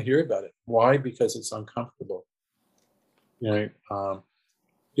don't want to hear about it. Why? Because it's uncomfortable.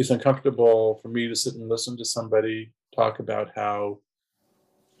 It's uncomfortable for me to sit and listen to somebody talk about how,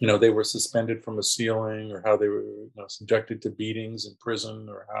 they were suspended from a ceiling, or how they were subjected to beatings in prison,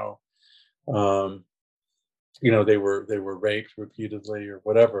 or how, they were raped repeatedly or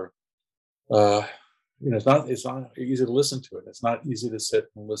whatever. It's not easy to listen to it. It's not easy to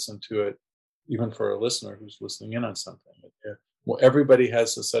sit and listen to it, even for a listener who's listening in on something. Well, everybody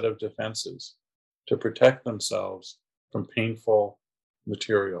has a set of defenses to protect themselves from painful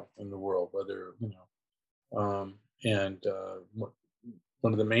material in the world, whether,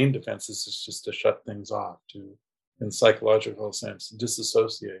 one of the main defenses is just to shut things off, to, in psychological sense,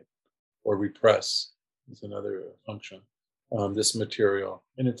 disassociate or repress is another function, this material.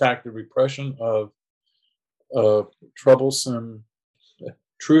 And in fact, the repression of troublesome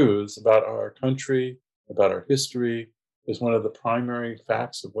truths about our country, about our history, is one of the primary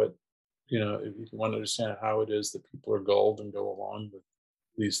facts of what, if you want to understand how it is that people are gulled and go along with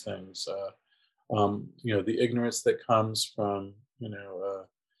these things. The ignorance that comes from,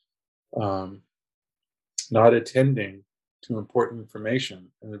 not attending to important information.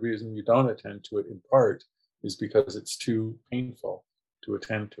 And the reason you don't attend to it in part is because it's too painful to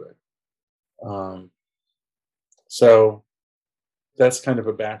attend to it. So that's kind of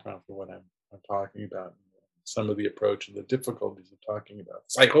a background for what I'm talking about. Some of the approach and the difficulties of talking about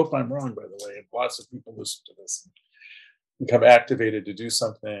this. I hope I'm wrong, by the way, and lots of people listen to this and become activated to do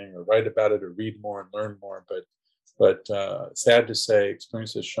something or write about it or read more and learn more. But sad to say,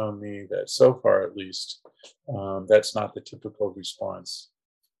 experience has shown me that so far, at least, that's not the typical response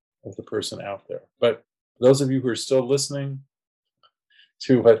of the person out there. But those of you who are still listening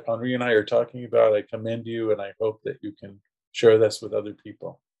to what Henri and I are talking about, I commend you, and I hope that you can share this with other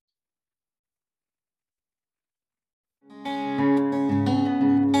people.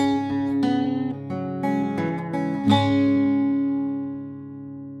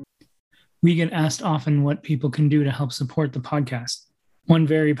 We get asked often what people can do to help support the podcast. One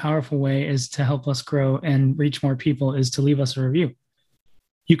very powerful way is to help us grow and reach more people is to leave us a review.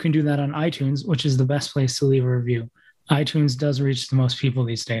 You can do that on iTunes, which is the best place to leave a review. iTunes does reach the most people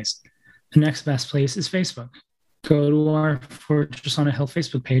these days. The next best place is Facebook. Go to our Fortress on a Hill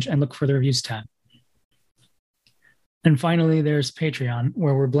Facebook page and look for the reviews tab. And finally, there's Patreon,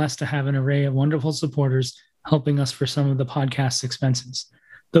 where we're blessed to have an array of wonderful supporters helping us for some of the podcast's expenses.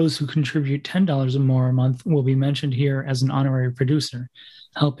 Those who contribute $10 or more a month will be mentioned here as an honorary producer,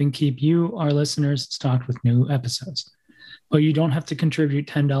 helping keep you, our listeners, stocked with new episodes. But you don't have to contribute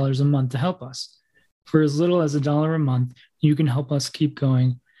 $10 a month to help us. For as little as $1 a month, you can help us keep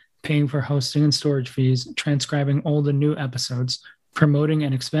going, paying for hosting and storage fees, transcribing old and new episodes, promoting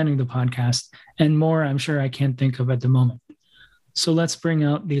and expanding the podcast, and more I'm sure I can't think of at the moment. So let's bring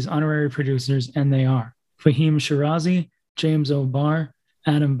out these honorary producers, and they are Fahim Shirazi, James O'Barr,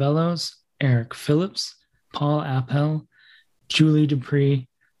 Adam Bellows, Eric Phillips, Paul Appel, Julie Dupree,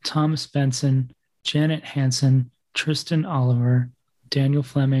 Thomas Benson, Janet Hansen, Tristan Oliver, Daniel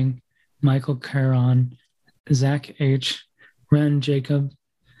Fleming, Michael Caron, Zach H., Ren Jacob,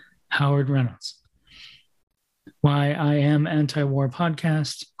 Howard Reynolds. Why I Am Anti-War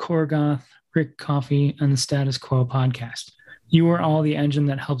Podcast, Korgoth, Rick Coffee, and the Status Quo Podcast. You are all the engine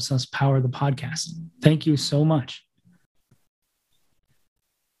that helps us power the podcast. Thank you so much.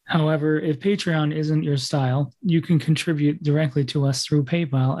 However, if Patreon isn't your style, you can contribute directly to us through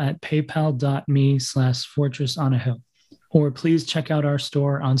PayPal at paypal.me/fortressonahill. Or please check out our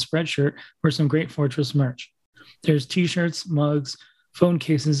store on Spreadshirt for some great Fortress merch. There's t-shirts, mugs, phone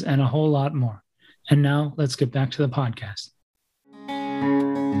cases, and a whole lot more. And now let's get back to the podcast.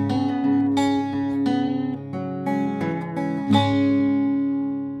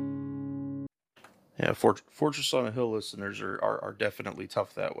 Yeah, Fortress on a Hill listeners are definitely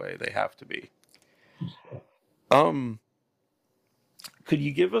tough that way. They have to be. Could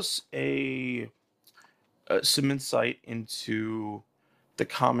you give us some insight into the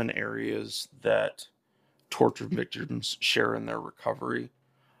common areas that torture victims share in their recovery?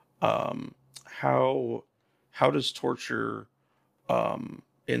 How does torture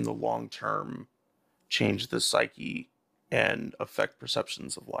in the long term change the psyche and affect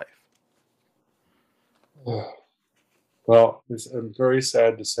perceptions of life? Well, I'm very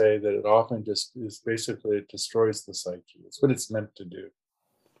sad to say that it often just is basically, it destroys the psyche. It's what it's meant to do.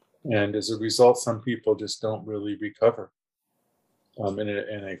 And as a result, some people just don't really recover in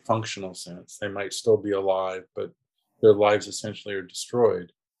a functional sense. They might still be alive, but their lives essentially are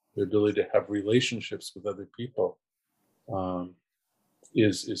destroyed. Their ability to have relationships with other people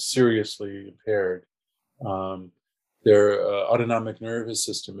is seriously impaired. Their autonomic nervous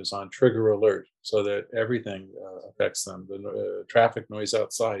system is on trigger alert, so that everything affects them. The traffic noise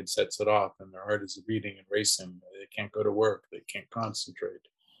outside sets it off, and their heart is beating and racing. They can't go to work. They can't concentrate.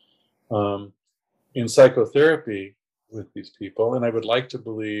 In psychotherapy with these people, and I would like to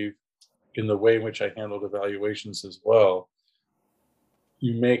believe in the way in which I handled evaluations as well,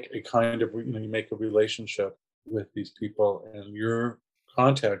 you make a kind of, you make a relationship with these people, and your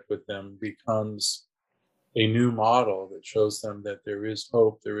contact with them becomes a new model that shows them that there is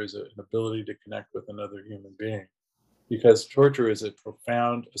hope, there is an ability to connect with another human being. Because torture is a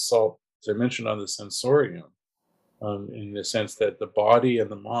profound assault, as I mentioned, on the sensorium, in the sense that the body and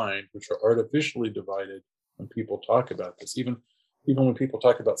the mind, which are artificially divided when people talk about this, even when people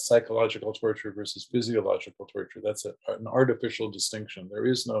talk about psychological torture versus physiological torture, that's an artificial distinction. There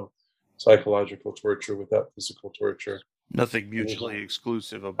is no psychological torture without physical torture. Nothing mutually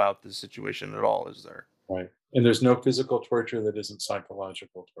exclusive about this situation at all, is there? Right. And there's no physical torture that isn't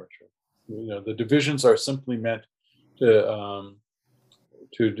psychological torture. The divisions are simply meant to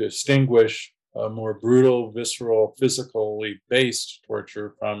distinguish a more brutal, visceral, physically based torture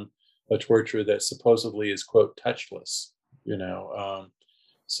from a torture that supposedly is, quote, touchless.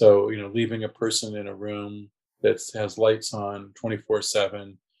 So leaving a person in a room that has lights on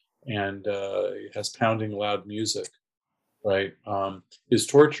 24/7 and has pounding loud music, right, is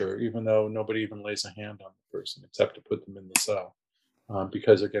torture, even though nobody even lays a hand on the person except to put them in the cell,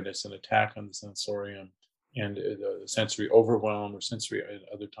 because again, it's an attack on the sensorium, and the sensory overwhelm, or sensory, at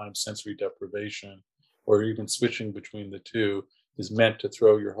other times sensory deprivation, or even switching between the two, is meant to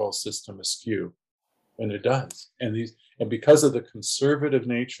throw your whole system askew, and it does. And because of the conservative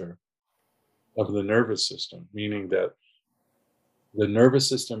nature of the nervous system, meaning that the nervous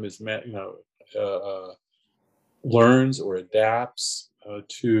system is meant, learns or adapts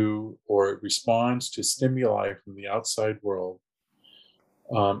to, or responds to stimuli from the outside world,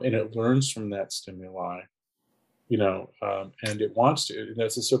 and it learns from that stimuli, and it wants to. And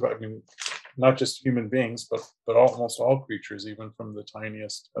that's not just human beings, but almost all creatures, even from the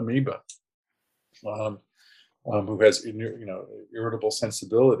tiniest amoeba, who has irritable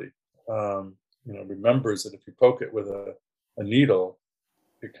sensibility, remembers that if you poke it with a needle,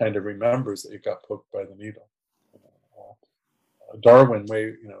 it kind of remembers that it got poked by the needle.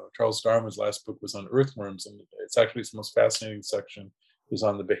 Charles Darwin's last book was on earthworms, and it's actually the most fascinating section is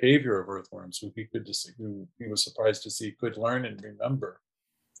on the behavior of earthworms, who he was surprised to see could learn and remember,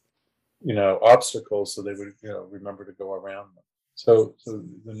 obstacles, so they would, remember to go around them. So the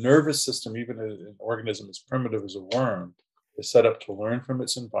nervous system, even an organism as primitive as a worm, is set up to learn from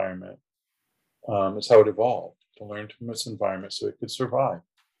its environment. It's how it evolved, to learn from its environment so it could survive.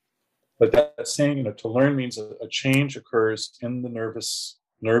 But that saying, to learn means a change occurs in the nerves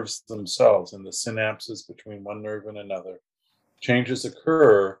themselves, in the synapses between one nerve and another. Changes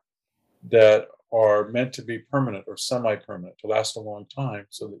occur that are meant to be permanent or semi-permanent, to last a long time,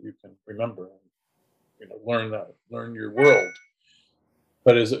 so that you can remember and learn your world.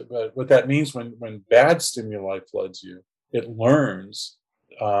 But what that means when bad stimuli floods you, it learns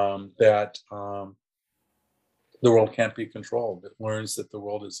that the world can't be controlled. It learns that the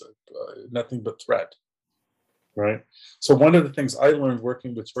world is nothing but threat. right? So one of the things I learned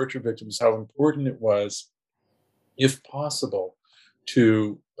working with torture victims, how important it was, if possible,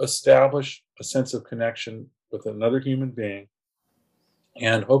 to establish a sense of connection with another human being,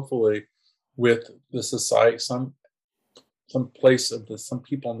 and hopefully with the society, some place of some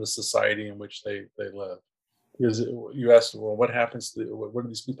people in the society in which they live. Because you asked, well, what happens to what do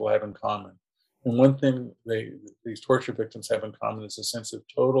these people have in common? And one thing these torture victims have in common is a sense of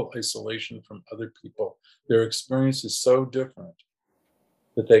total isolation from other people. Their experience is so different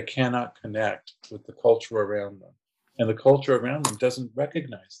that they cannot connect with the culture around them, and the culture around them doesn't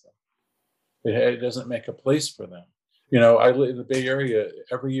recognize them. It doesn't make a place for them. I live in the Bay Area.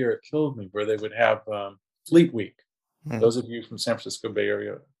 Every year it killed me where they would have Fleet Week. Those of you from San Francisco Bay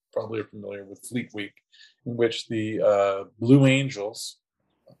Area probably are familiar with Fleet Week, in which the Blue Angels,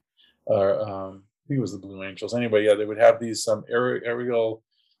 or I think it was the Blue Angels. Anyway, yeah, they would have these aerial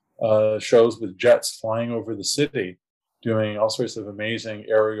shows with jets flying over the city, doing all sorts of amazing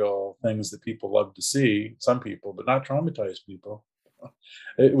aerial things that people love to see. Some people, but not traumatized people.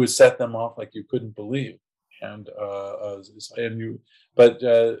 It would set them off like you couldn't believe, but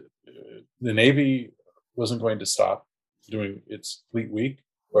the Navy wasn't going to stop doing its Fleet Week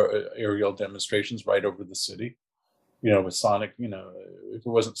or aerial demonstrations right over the city, with sonic, if it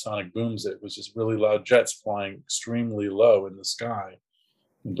wasn't sonic booms, it was just really loud jets flying extremely low in the sky,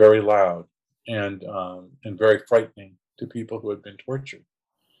 and very loud, and very frightening to people who had been tortured.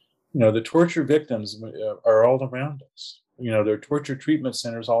 The torture victims are all around us. There are torture treatment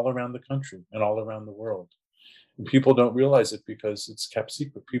centers all around the country and all around the world. And people don't realize it because it's kept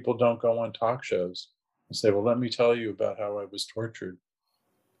secret. People don't go on talk shows and say, well, let me tell you about how I was tortured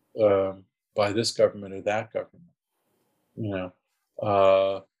by this government or that government,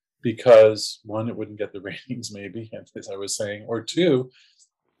 because one, it wouldn't get the ratings maybe, as I was saying, or two,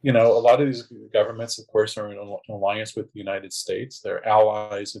 a lot of these governments, of course, are in an alliance with the United States. They're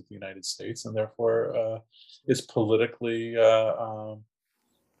allies of the United States, and therefore it's politically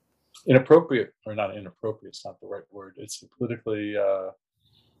inappropriate, or not inappropriate, it's not the right word. It's politically,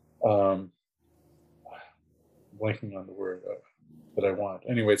 blanking on the word that I want.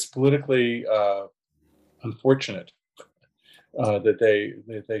 Anyway, it's politically unfortunate that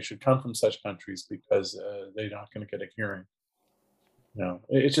they should come from such countries, because they're not going to get a hearing.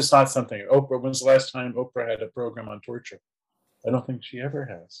 It's just not something. Oprah, when's the last time Oprah had a program on torture? I don't think she ever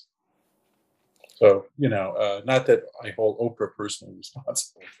has. So, not that I hold Oprah personally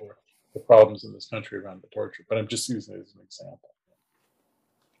responsible for the problems in this country around the torture, but I'm just using it as an example.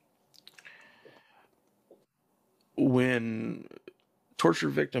 When torture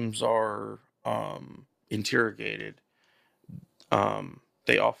victims are interrogated,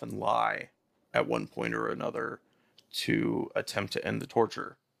 they often lie at one point or another to attempt to end the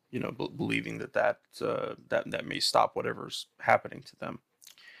torture, believing that may stop whatever's happening to them.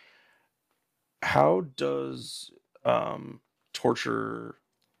 How does torture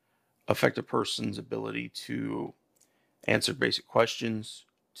affect a person's ability to answer basic questions,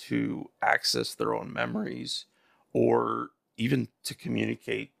 to access their own memories, or even to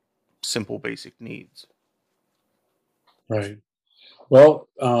communicate simple basic needs? Right. Well,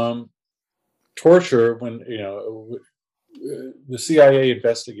 torture, when the CIA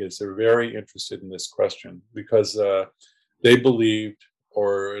investigators, they're very interested in this question, because they believed,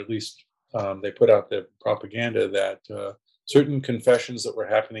 or at least they put out the propaganda, that certain confessions that were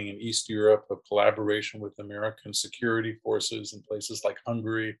happening in East Europe of collaboration with American security forces in places like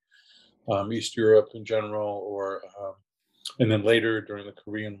Hungary, East Europe in general, or and then later during the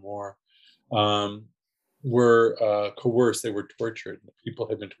Korean War, were coerced. They were tortured. People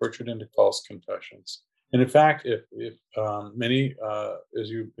had been tortured into false confessions. And in fact, if many, as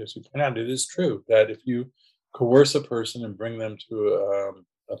you point out, it is true that if you coerce a person and bring them to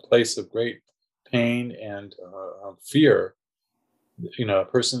a place of great pain and fear, a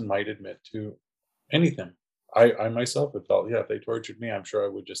person might admit to anything. I myself have felt, if they tortured me, I'm sure I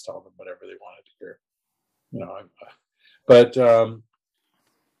would just tell them whatever they wanted to hear. But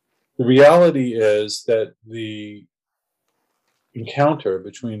the reality is that the encounter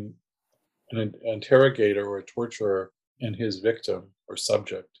between an interrogator or a torturer and his victim or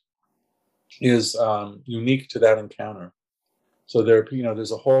subject is unique to that encounter. So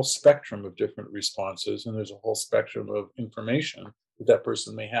there's a whole spectrum of different responses, and there's a whole spectrum of information that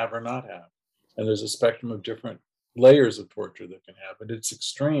person may have or not have. And there's a spectrum of different layers of torture that can happen. It's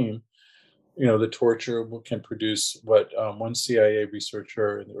extreme. The torture can produce what one CIA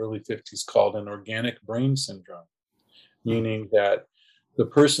researcher in the early 50s called an organic brain syndrome, meaning that the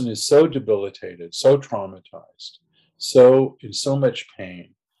person is so debilitated, so traumatized, so in so much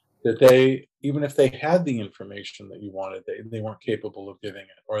pain, that they, even if they had the information that you wanted, they weren't capable of giving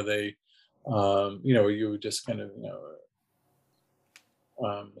it, or they, you would just kind of,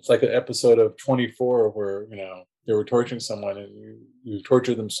 it's like an episode of 24 where, they were torturing someone and you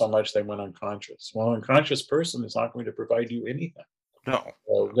tortured them so much they went unconscious. Well, an unconscious person is not going to provide you anything. No.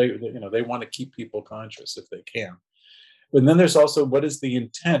 So they want to keep people conscious if they can. But then there's also, what is the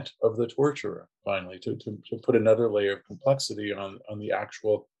intent of the torturer, finally, to put another layer of complexity on the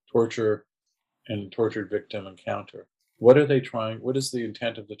actual torture and tortured victim encounter. What are they trying? What is the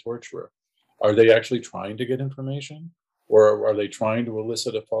intent of the torturer? Are they actually trying to get information? Or are they trying to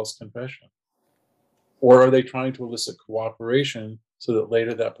elicit a false confession? Or are they trying to elicit cooperation so that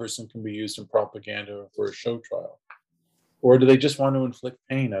later that person can be used in propaganda for a show trial? Or do they just want to inflict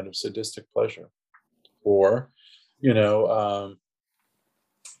pain out of sadistic pleasure? Or, or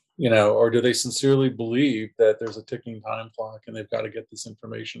do they sincerely believe that there's a ticking time clock and they've got to get this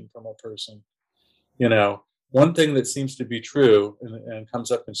information from a person? One thing that seems to be true and comes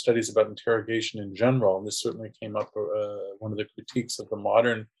up in studies about interrogation in general, and this certainly came up, one of the critiques of the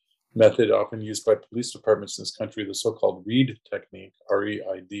modern method often used by police departments in this country, the so-called REID technique,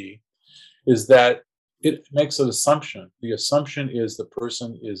 R-E-I-D, is that it makes an assumption. The assumption is the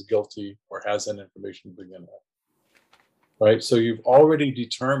person is guilty or has that information to begin with, right? So you've already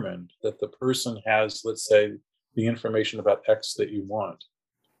determined that the person has, let's say, the information about X that you want.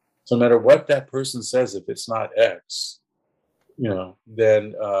 So no matter what that person says, if it's not X, then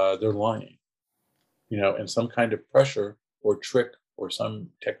they're lying, and some kind of pressure or trick or some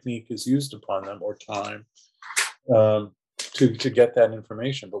technique is used upon them, or time, to get that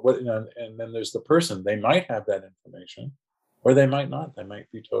information. But and then there's the person. They might have that information, or they might not. They might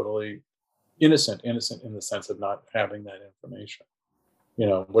be totally innocent in the sense of not having that information.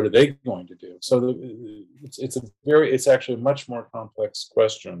 What are they going to do? So it's actually a much more complex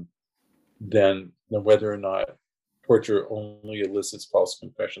question than whether or not torture only elicits false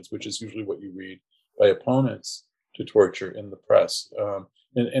confessions, which is usually what you read by opponents to torture in the press.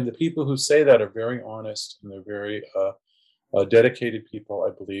 And the people who say that are very honest, and they're very dedicated people,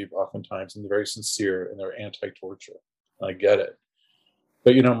 I believe, oftentimes, and they're very sincere, and they're anti-torture. I get it.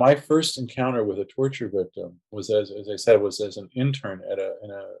 But my first encounter with a torture victim was, as I said, was as an intern in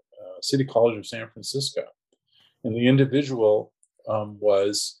a city college of San Francisco, and the individual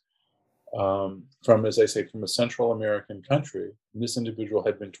was from, as I say, from a Central American country. And this individual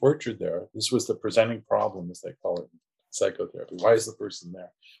had been tortured there. This was the presenting problem, as they call it in psychotherapy. Why is the person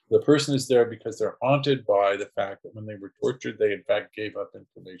there? The person is there because they're haunted by the fact that when they were tortured, they in fact gave up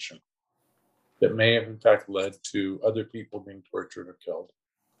information that may have in fact led to other people being tortured or killed.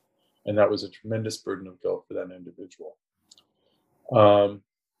 And that was a tremendous burden of guilt for that individual.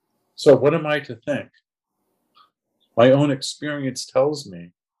 So what am I to think? My own experience tells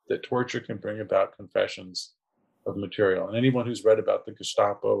me that torture can bring about confessions of material. And anyone who's read about the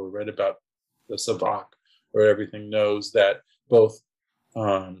Gestapo or read about the Savak or everything knows that both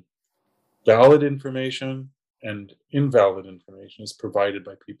valid information and invalid information is provided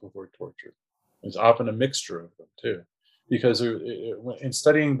by people who are tortured. There's often a mixture of them too, because in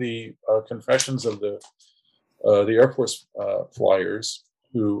studying the confessions of the Air Force flyers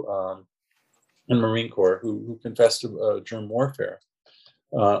who and Marine Corps who confessed to germ warfare.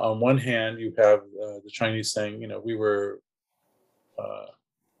 On one hand, you have the Chinese saying, we were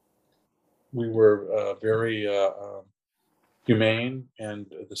very humane, and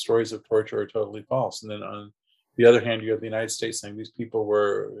the stories of torture are totally false. And then on the other hand, you have the United States saying these people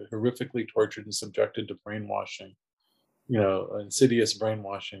were horrifically tortured and subjected to brainwashing, insidious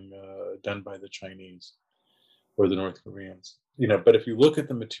brainwashing done by the Chinese or the North Koreans. But if you look at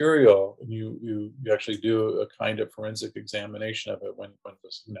the material and you actually do a kind of forensic examination of it, when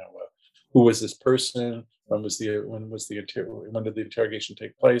was, who was this person? When did the interrogation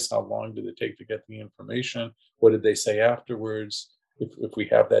take place? How long did it take to get the information? What did they say afterwards? If we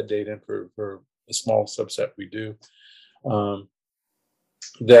have that data for a small subset, we do.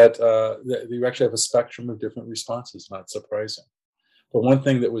 That you actually have a spectrum of different responses. Not surprising. But one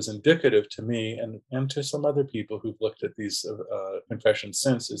thing that was indicative to me and to some other people who've looked at these confessions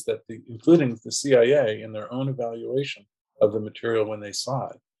since is that including the CIA in their own evaluation of the material when they saw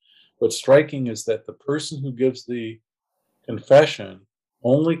it, what's striking is that the person who gives the confession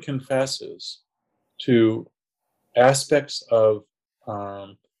only confesses to aspects of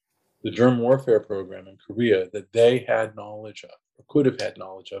the germ warfare program in Korea that they had knowledge of or could have had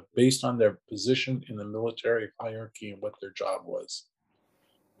knowledge of based on their position in the military hierarchy and what their job was.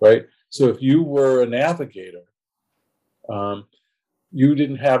 Right? So if you were a navigator, you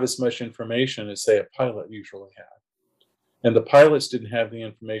didn't have as much information as, say, a pilot usually had. And the pilots didn't have the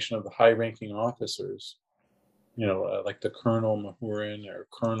information of the high-ranking officers, like the Colonel Mahurin or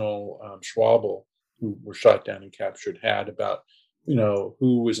Colonel Schwabel, who were shot down and captured, had about,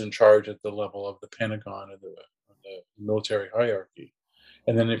 who was in charge at the level of the Pentagon or the military hierarchy.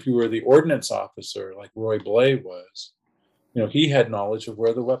 And then if you were the ordnance officer, like Roy Blay was, he had knowledge of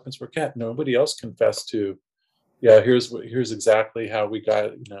where the weapons were kept. Nobody else confessed to, yeah, here's exactly how we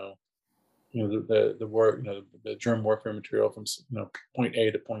got, the war, the germ warfare material from point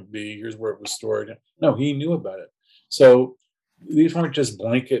A to point B. Here's where it was stored. No, he knew about it. So these weren't just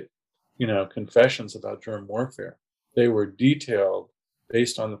blanket, confessions about germ warfare. They were detailed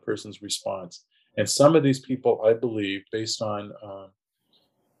based on the person's response. And some of these people, I believe, based on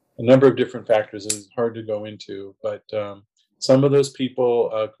a number of different factors, it's hard to go into, but some of those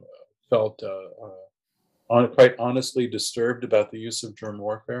people felt quite honestly disturbed about the use of germ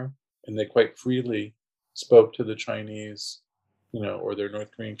warfare, and they quite freely spoke to the Chinese, or their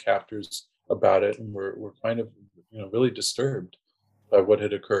North Korean captors about it, and were kind of, really disturbed by what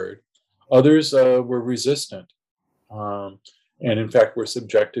had occurred. Others were resistant, and in fact were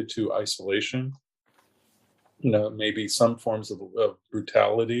subjected to isolation, maybe some forms of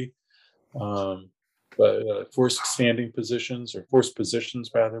brutality, but forced standing positions, or forced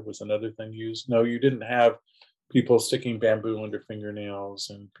positions rather, was another thing used. No, you didn't have people sticking bamboo under fingernails,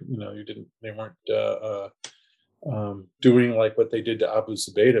 and they weren't doing like what they did to Abu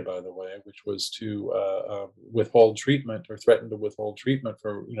Zubaydah, by the way, which was to withhold treatment, or threaten to withhold treatment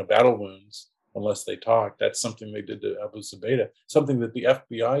for battle wounds unless they talked. That's something they did to Abu Zubaydah, something that the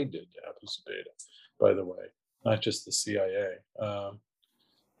FBI did to Abu Zubaydah, by the way, not just the CIA.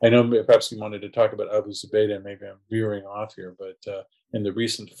 I know perhaps you wanted to talk about Abu Zubaydah, maybe I'm veering off here, but in the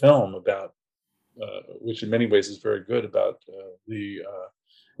recent film about, which in many ways is very good, about the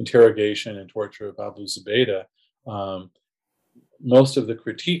interrogation and torture of Abu Zubaydah, most of the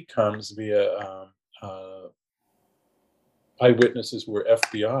critique comes via eyewitnesses who were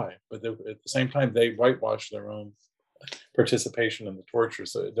FBI, but at the same time they whitewashed their own participation in the torture,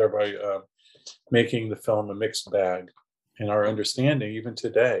 so thereby making the film a mixed bag. And our understanding, even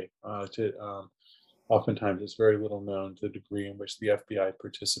today, oftentimes it's very little known to the degree in which the FBI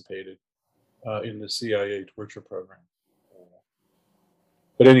participated in the CIA torture program.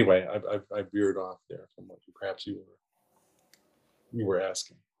 But anyway, I veered off there from what perhaps you were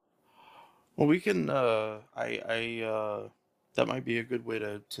asking. Well, we can. That might be a good way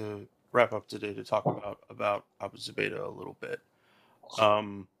to wrap up today, to talk about Abu Zubaydah a little bit.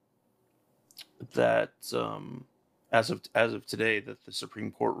 As of today, that the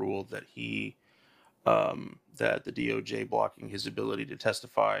Supreme Court ruled that that the DOJ blocking his ability to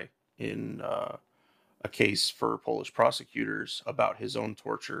testify in a case for Polish prosecutors about his own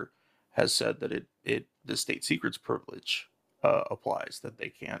torture has said that the state secrets privilege applies, that they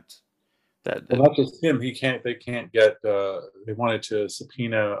can't. Well, not just him. They can't get. They wanted to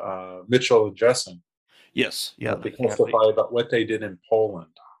subpoena Mitchell and Jessen. Yes, yeah, to testify about what they did in Poland.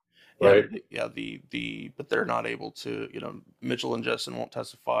 Right. But they're not able to. Mitchell and Jessen won't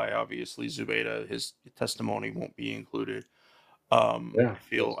testify. Obviously, Zubaydah, his testimony won't be included. I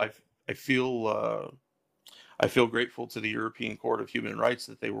feel grateful to the European Court of Human Rights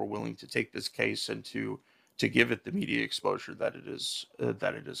that they were willing to take this case and to give it the media exposure that it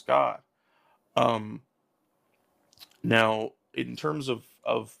has got. Now, in terms of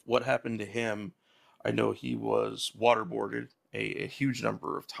what happened to him, I know he was waterboarded a huge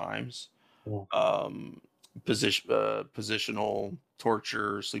number of times. Yeah. Positional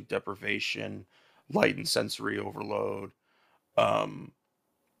torture, sleep deprivation, light and sensory overload.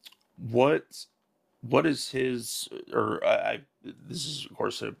 What is his, or this is of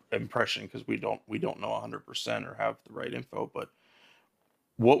course an impression, because we don't know 100% or have the right info, but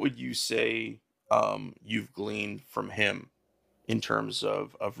what would you say you've gleaned from him in terms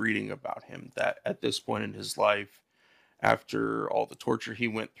of reading about him, that at this point in his life, after all the torture he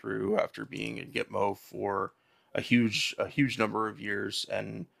went through, after being in Gitmo for a huge number of years,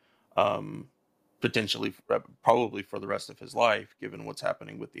 and potentially probably for the rest of his life, given what's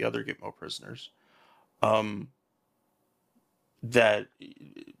happening with the other Gitmo prisoners, that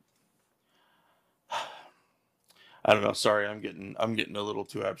I don't know. Sorry, I'm getting a little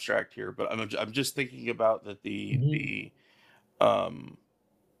too abstract here, but I'm just thinking about that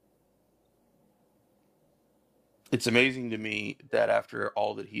it's amazing to me that after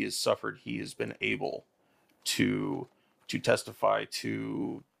all that he has suffered, he has been able to testify,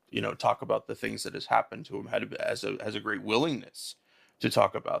 to talk about the things that has happened to him, has a great willingness to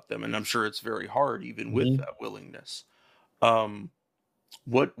talk about them, and I'm sure it's very hard even with that willingness.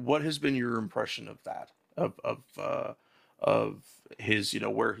 What has been your impression of that, of his,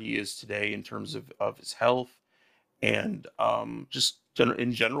 where he is today in terms of his health and just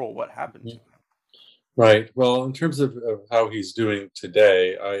in general what happened to him. Right. Well, in terms of how he's doing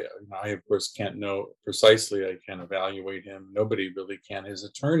today, I of course can't know precisely. I can't evaluate him. Nobody really can. His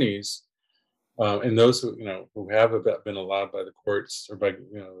attorneys and those who have been allowed by the courts or by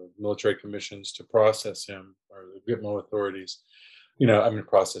military commissions to process him or the Gitmo authorities,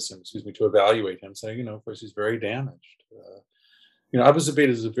 process him. Excuse me, to evaluate him, say, of course he's very damaged. Abu Zubaydah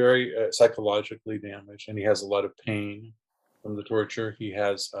is very psychologically damaged, and he has a lot of pain from the torture. He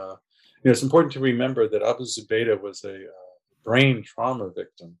has. It's important to remember that Abu Zubaydah was a brain trauma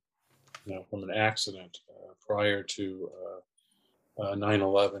victim, from an accident prior to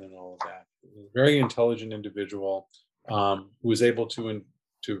 9/11 and all of that. A very intelligent individual who was able to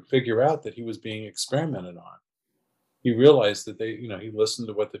figure out that he was being experimented on. He realized that he listened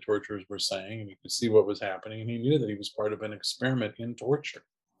to what the torturers were saying, and he could see what was happening, and he knew that he was part of an experiment in torture.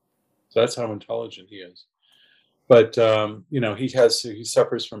 So that's how intelligent he is. But he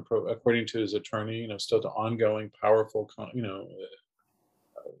suffers from, according to his attorney, still to ongoing, powerful, I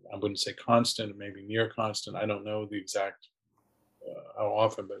wouldn't say constant, maybe near constant. I don't know the exact how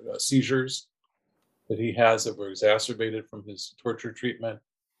often, but seizures that he has that were exacerbated from his torture treatment,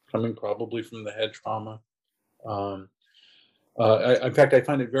 coming probably from the head trauma. In fact, I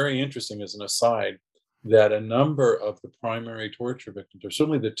find it very interesting, as an aside, that a number of the primary torture victims, or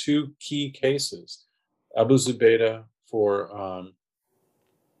certainly the two key cases, Abu Zubaydah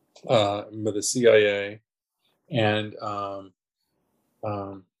with the CIA and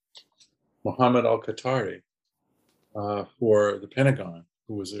Mohammed al-Qatari for the Pentagon,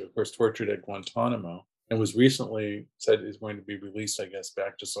 who was, of course, tortured at Guantanamo and was recently said is going to be released, I guess,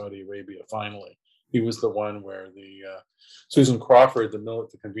 back to Saudi Arabia finally. He was the one where the Susan Crawford,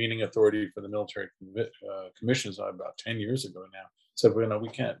 the convening authority for the military commissions, about 10 years ago now, said, we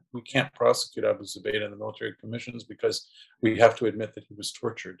can't prosecute Abu Zubaydah in the military commissions because we have to admit that he was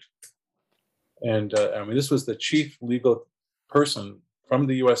tortured. And this was the chief legal person from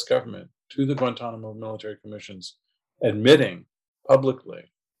the U.S. government to the Guantanamo military commissions, admitting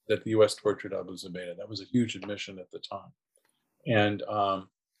publicly that the U.S. tortured Abu Zubaydah. That was a huge admission at the time, and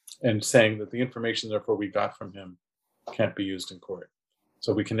saying that the information, therefore, we got from him can't be used in court.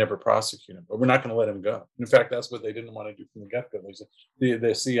 So we can never prosecute him, but we're not going to let him go. In fact, that's what they didn't want to do from the get-go.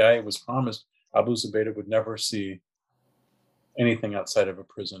 The CIA was promised Abu Zubaydah would never see anything outside of a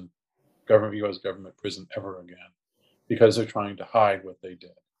prison, U.S. government prison, ever again, because they're trying to hide what they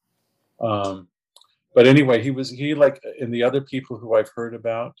did. But anyway, and the other people who I've heard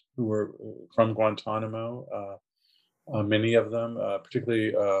about who were from Guantanamo, many of them,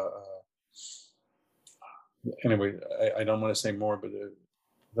 particularly, anyway, I don't want to say more, but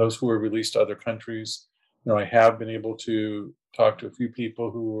those who were released to other countries, I have been able to talk to a few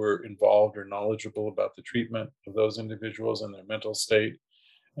people who were involved or knowledgeable about the treatment of those individuals and their mental state,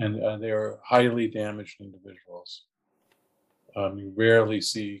 and they are highly damaged individuals. You rarely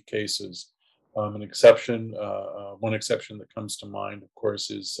see cases. One exception that comes to mind, of course,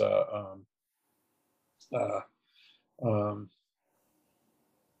 is the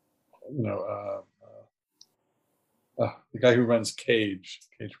guy who runs Cage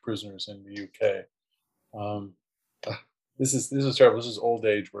Prisoners in the UK. This is terrible. This is old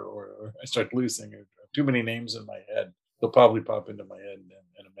age where I start losing too many names in my head. They'll probably pop into my head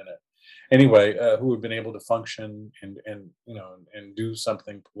in a minute. Anyway, who have been able to function and do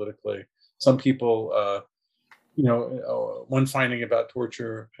something politically. Some people, one finding about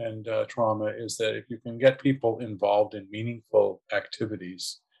torture and trauma is that if you can get people involved in meaningful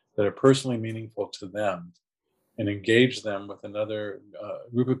activities that are personally meaningful to them, and engage them with another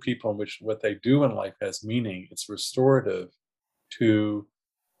group of people in which what they do in life has meaning, it's restorative to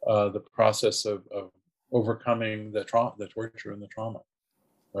the process of overcoming the torture and the trauma,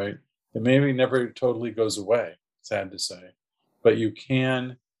 right? It maybe never totally goes away, sad to say, but you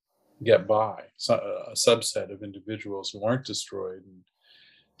can get by. A subset of individuals who aren't destroyed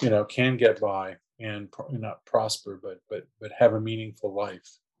and, can get by and not prosper, but have a meaningful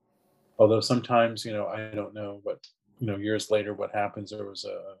life. Although sometimes, I don't know what, years later, what happens. There was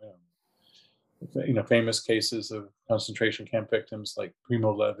famous cases of concentration camp victims like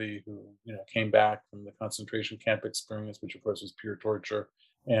Primo Levi, who, came back from the concentration camp experience, which of course was pure torture,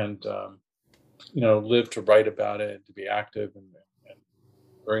 and, lived to write about it, to be active and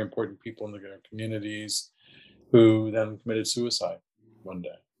very important people in their communities, who then committed suicide one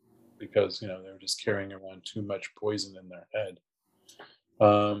day because, they were just carrying around too much poison in their head.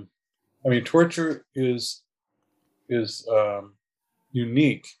 Torture is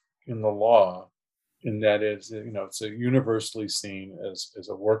unique in the law and that is, it's a universally seen as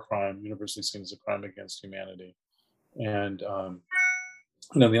a war crime, universally seen as a crime against humanity. And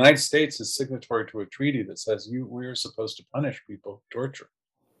the United States is signatory to a treaty that says we're supposed to punish people who torture.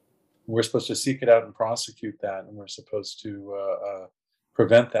 We're supposed to seek it out and prosecute that, and we're supposed to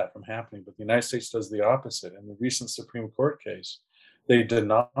prevent that from happening. But the United States does the opposite. In the recent Supreme Court case, they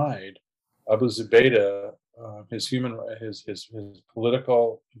denied Abu Zubaydah his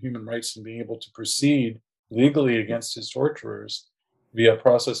political human rights and being able to proceed legally against his torturers via a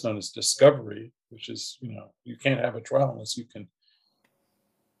process known as discovery, which is, you can't have a trial unless you can,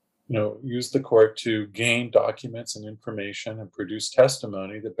 use the court to gain documents and information and produce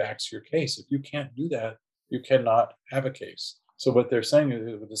testimony that backs your case. If you can't do that, you cannot have a case. So what they're saying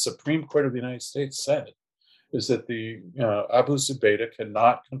is what the Supreme Court of the United States said is that the Abu Zubaydah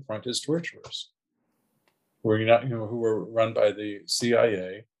cannot confront his torturers, who were run by the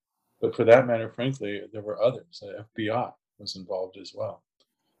CIA, but for that matter, frankly, there were others. The FBI was involved as well,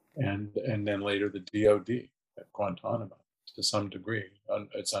 and then later the DOD at Guantanamo to some degree.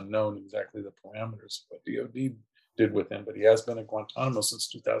 It's unknown exactly the parameters of what DOD did with him, but he has been at Guantanamo since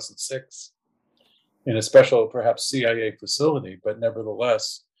 2006 in a special, perhaps CIA facility, but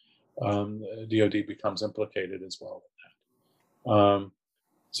nevertheless, DOD becomes implicated as well in that.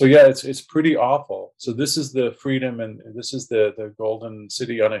 So yeah, it's pretty awful. So this is the freedom, and this is the golden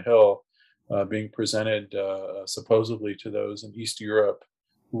city on a hill being presented supposedly to those in East Europe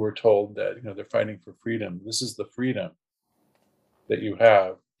who were told that they're fighting for freedom. This is the freedom that you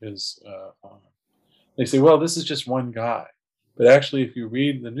have. They say, well, this is just one guy, but actually, if you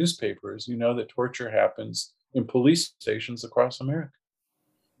read the newspapers, you know that torture happens in police stations across America,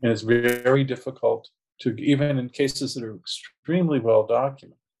 and it's very difficult to, even in cases that are extremely well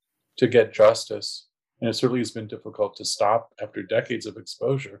documented, to get justice. And it certainly has been difficult to stop, after decades of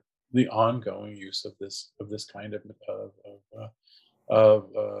exposure, the ongoing use of this kind of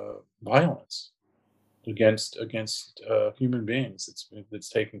violence against human beings that's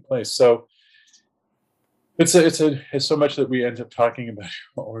taking place. So it's so much that we end up talking about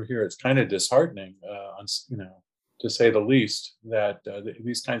over here. It's kind of disheartening, to say the least, that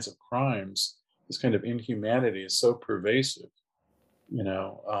these kinds of crimes, this kind of inhumanity, is so pervasive.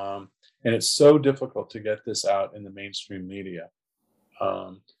 And it's so difficult to get this out in the mainstream media.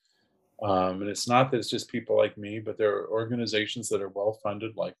 And it's not that it's just people like me, but there are organizations that are well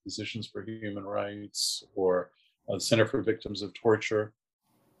funded, like Physicians for Human Rights or the Center for Victims of Torture,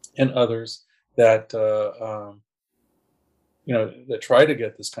 and others that that try to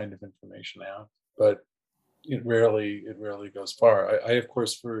get this kind of information out, but it rarely goes far. I of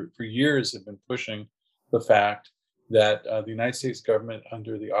course, for years have been pushing the fact that the United States government,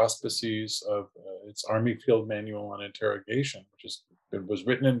 under the auspices of its Army Field Manual on Interrogation, it was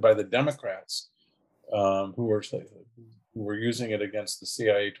written in by the Democrats, who were using it against the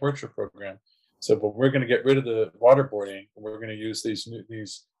CIA torture program, said, well, we're going to get rid of the waterboarding, and we're going to use these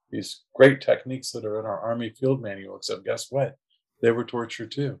great techniques that are in our Army Field Manual, except guess what? They were torture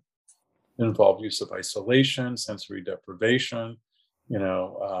too. It involved use of isolation, sensory deprivation,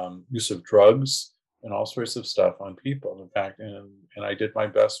 use of drugs, and all sorts of stuff on people. In fact, and I did my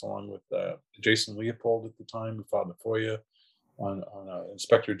best, along with Jason Leopold at the time, who filed a FOIA on an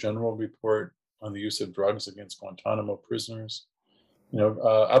Inspector General report on the use of drugs against Guantanamo prisoners.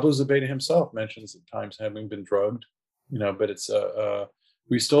 Abu Zubaydah himself mentions at times having been drugged, but it's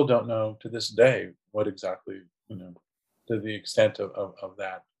we still don't know to this day what exactly, to the extent of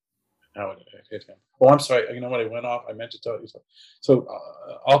that, how it hit him. Oh, I'm sorry. When I went off, I meant to tell you something. So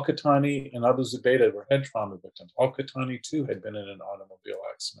Al-Qahtani and Abu Zubaydah were head trauma victims. Al-Qahtani too had been in an automobile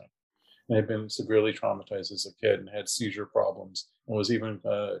accident and had been severely traumatized as a kid and had seizure problems and was even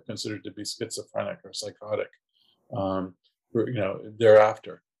considered to be schizophrenic or psychotic,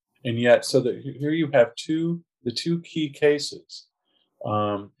 thereafter. And yet, so that here you have the two key cases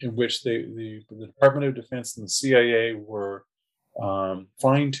in which the Department of Defense and the CIA were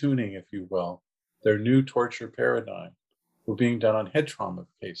fine-tuning, if you will, their new torture paradigm, were being done on head trauma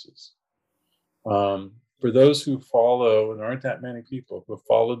cases. For those who follow, and there aren't that many people who have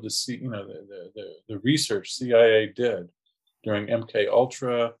followed the research CIA did during MK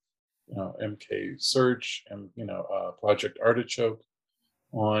Ultra, MK Search, and Project Artichoke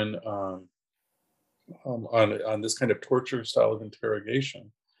on this kind of torture style of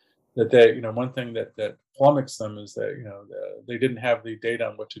interrogation, that they, one thing that flummoxed them is that, they didn't have the data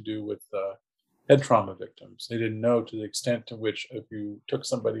on what to do with head trauma victims. They didn't know to the extent to which, if you took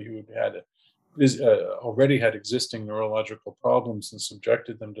somebody who had already had existing neurological problems and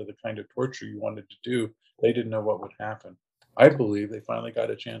subjected them to the kind of torture you wanted to do, they didn't know what would happen. I believe they finally got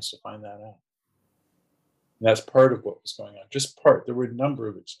a chance to find that out. And that's part of what was going on. Just part. There were a number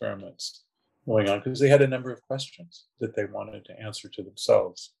of experiments going on because they had a number of questions that they wanted to answer to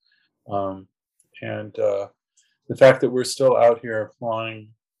themselves. And the fact that we're still out here applying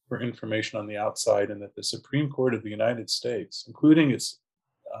for information on the outside, and that the Supreme Court of the United States, including its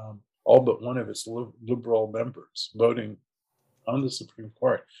all but one of its liberal members, voting on the Supreme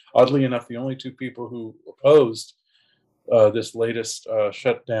Court. Oddly enough, the only two people who opposed this latest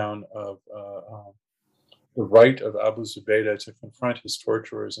shutdown of the right of Abu Zubaydah to confront his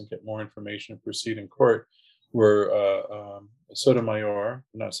torturers and get more information and proceed in court were Sotomayor,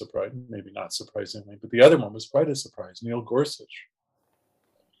 not surprised, maybe not surprisingly, but the other one was quite a surprise, Neil Gorsuch,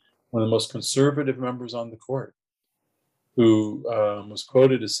 one of the most conservative members on the court, who was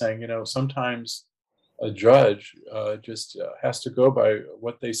quoted as saying, sometimes a judge just has to go by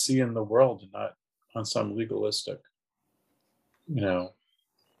what they see in the world and not on some legalistic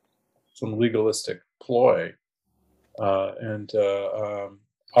ploy. And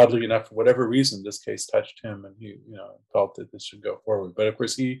oddly enough, for whatever reason, this case touched him, and he felt that this should go forward. But of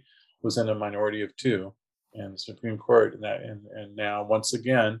course, he was in a minority of two in the Supreme Court, and now once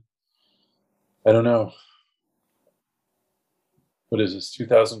again, I don't know. What is this,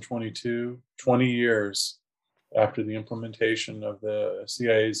 2022? 20 years after the implementation of the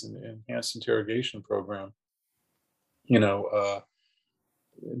CIA's enhanced interrogation program, the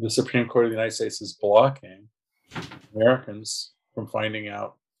Supreme Court of the United States is blocking Americans from finding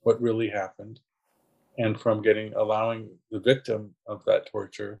out what really happened and from allowing the victim of that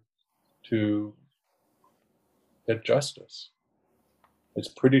torture to get justice. It's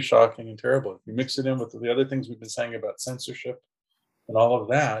pretty shocking and terrible. If you mix it in with the other things we've been saying about censorship and all of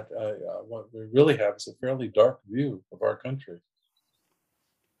that, what we really have is a fairly dark view of our country.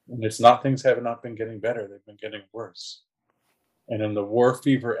 And it's not, things have not been getting better, they've been getting worse. And in the war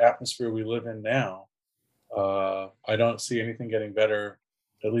fever atmosphere we live in now, I don't see anything getting better,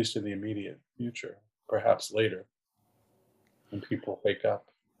 at least in the immediate future, perhaps later, when people wake up.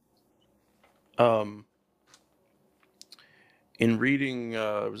 In reading,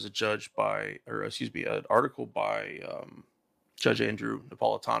 it was an article by Judge Andrew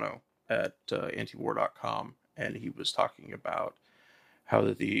Napolitano at antiwar.com, and he was talking about how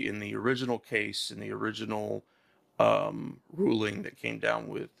that in the original case, in the original ruling that came down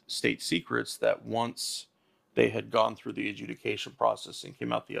with state secrets, that once they had gone through the adjudication process and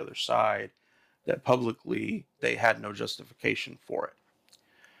came out the other side, that publicly they had no justification for it.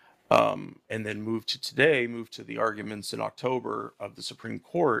 And then moved to the arguments in October of the Supreme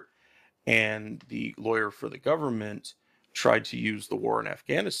Court, and the lawyer for the government tried to use the war in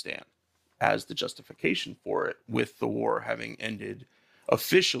Afghanistan as the justification for it, with the war having ended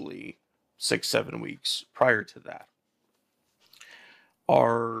officially 6-7 weeks prior to that.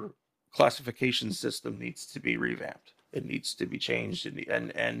 Our classification system needs to be revamped. It needs to be changed,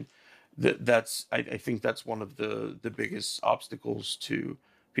 and that's I think that's one of the biggest obstacles to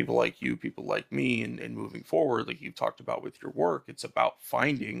people like you, people like me, and moving forward, like you talked about with your work. It's about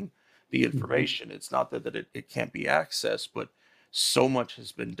finding the information. Mm-hmm. It's not that it can't be accessed, but so much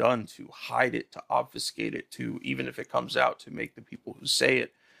has been done to hide it, to obfuscate it, to, even if it comes out, to make the people who say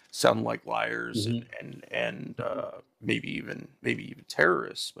it sound like liars, mm-hmm. and maybe even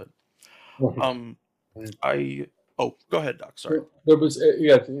terrorists. But go ahead, Doc. Sorry. There was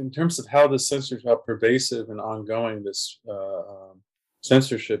in terms of how the censorship, how pervasive and ongoing this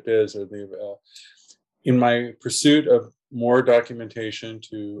censorship is, or in my pursuit of more documentation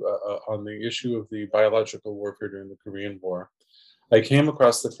on the issue of the biological warfare during the Korean War, I came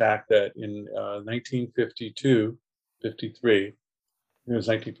across the fact that in 1953,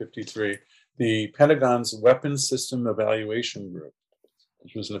 the Pentagon's Weapons System Evaluation Group,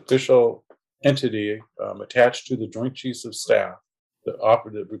 which was an official entity attached to the Joint Chiefs of Staff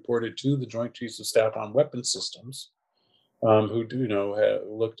that reported to the Joint Chiefs of Staff on weapons systems, who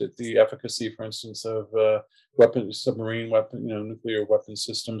looked at the efficacy, for instance, of submarine weapon, nuclear weapon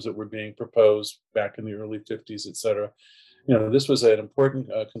systems that were being proposed back in the early 50s, et cetera. This was an important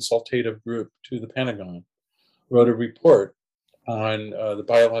consultative group to the Pentagon, wrote a report on the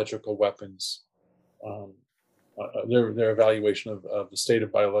biological weapons, their evaluation of the state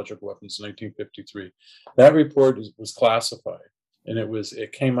of biological weapons in 1953. That report was classified, and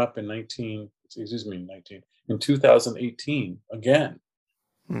it came up in 2018 again,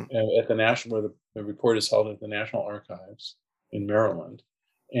 at the national, where the report is held at the National Archives in Maryland,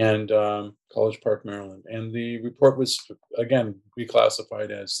 and College Park, Maryland. And the report was again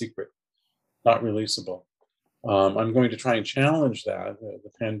reclassified as secret, not releasable. I'm going to try and challenge that.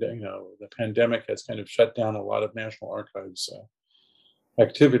 The pandemic has kind of shut down a lot of National Archives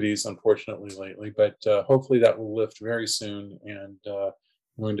activities, unfortunately, lately. But hopefully that will lift very soon. And I'm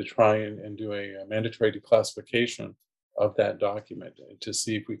going to try and do a mandatory declassification of that document to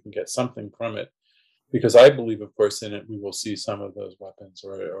see if we can get something from it. Because I believe, of course, in it we will see some of those weapons,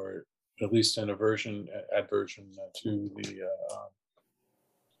 or at least an aversion to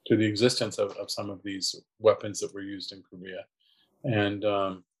the existence of some of these weapons that were used in Korea, and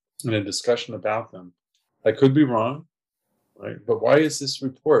in a discussion about them. I could be wrong, right? But why is this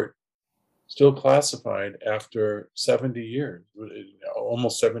report still classified after 70 years,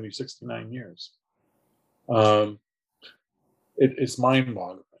 almost 70, 69 years? It's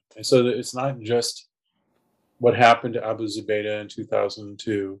mind-boggling. And so it's not just what happened to Abu Zubaydah in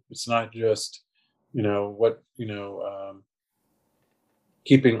 2002. It's not just,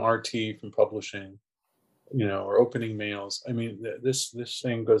 keeping RT from publishing, or opening mails. I mean, this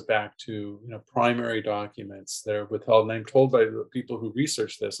thing goes back to, primary documents that are withheld. And I'm told by the people who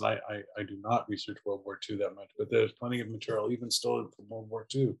research this, and I do not research World War II that much, but there's plenty of material even still from World War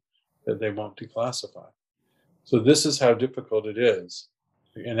II that they won't declassify. So this is how difficult it is.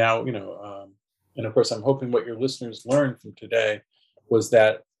 And now, and of course, I'm hoping what your listeners learned from today was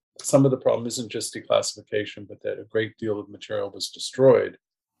that some of the problem isn't just declassification, but that a great deal of material was destroyed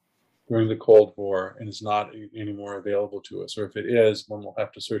during the Cold War and is not anymore available to us. Or if it is, one will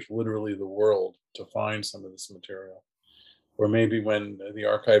have to search literally the world to find some of this material. Or maybe when the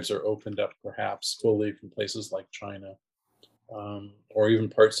archives are opened up, perhaps fully from places like China, or even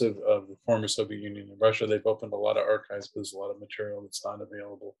parts of the former Soviet Union and Russia, they've opened a lot of archives, but there's a lot of material that's not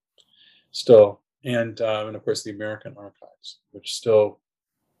available still. And of course, the American archives, which still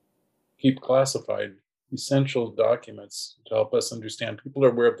keep classified essential documents to help us understand. People are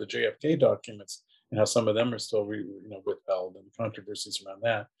aware of the JFK documents and how some of them are still withheld, and controversies around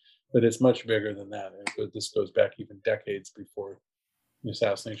that. But it's much bigger than that. And this goes back even decades before the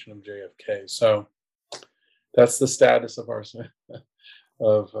assassination of JFK. So that's the status of our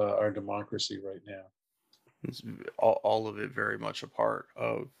democracy right now. It's all of it very much a part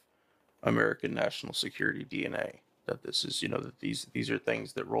of American national security DNA. That this is, that these are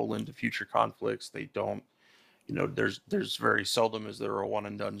things that roll into future conflicts. They don't, there's very seldom is there a one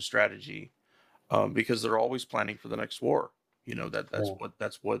and done strategy, because they're always planning for the next war.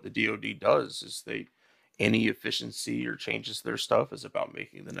 That's what the DoD does, is any efficiency or changes to their stuff is about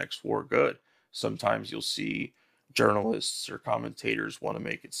making the next war good. Sometimes you'll see journalists or commentators want to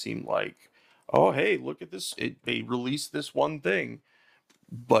make it seem like, oh, hey, look at this. They released this one thing,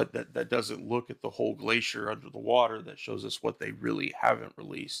 but that doesn't look at the whole glacier under the water that shows us what they really haven't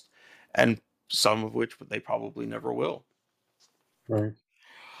released, and some of which they probably never will. Right.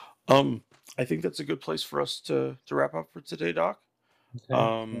 I think that's a good place for us to wrap up for today, Doc.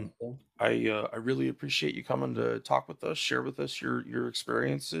 Okay. I really appreciate you coming to talk with us, share with us your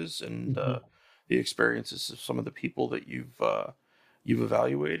experiences and the experiences of some of the people that you've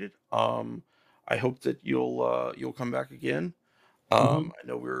evaluated. I hope that you'll come back again. I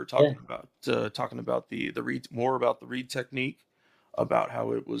know we were talking about the read, more about the read technique, about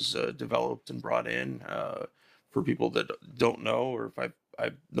how it was developed and brought in, for people that don't know, or if I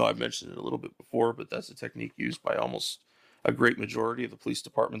know I've mentioned it a little bit before, but that's a technique used by almost a great majority of the police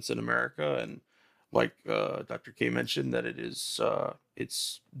departments in America. And like Dr. K mentioned, that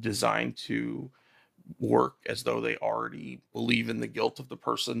it's designed to work as though they already believe in the guilt of the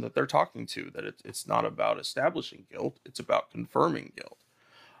person that they're talking to, that it's not about establishing guilt, it's about confirming guilt,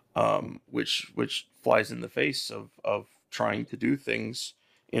 which flies in the face of trying to do things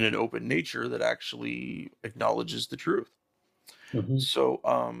in an open nature that actually acknowledges the truth. So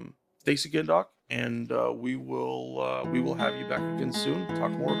thanks again, Doc, and we will have you back again soon to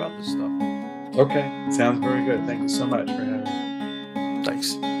talk more about this stuff. Okay, sounds very good. Thank you so much for having me.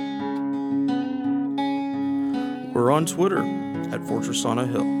 Thanks. We're on Twitter at Fortress on a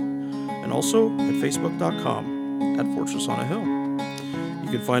Hill, and also at facebook.com at Fortress on a Hill.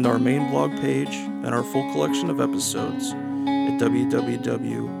 You can find our main blog page and our full collection of episodes at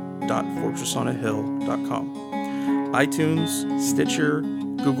www.fortressonahill.com. iTunes, Stitcher,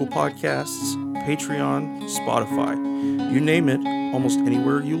 Google Podcasts, Patreon, Spotify. You name it, almost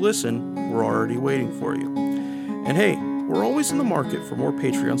anywhere you listen, we're already waiting for you. And hey, we're always in the market for more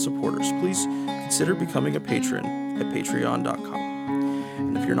Patreon supporters. Please consider becoming a patron at patreon.com.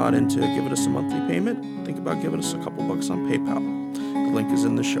 And if you're not into giving us a monthly payment, think about giving us a couple bucks on PayPal. The link is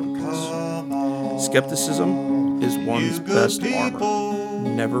in the show notes. Skepticism is one's best armor.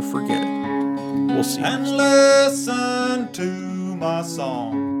 Never forget it. We'll see you next time. Listen to my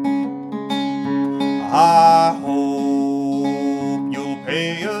song. I hope you'll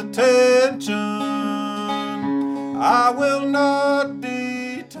pay attention. I will not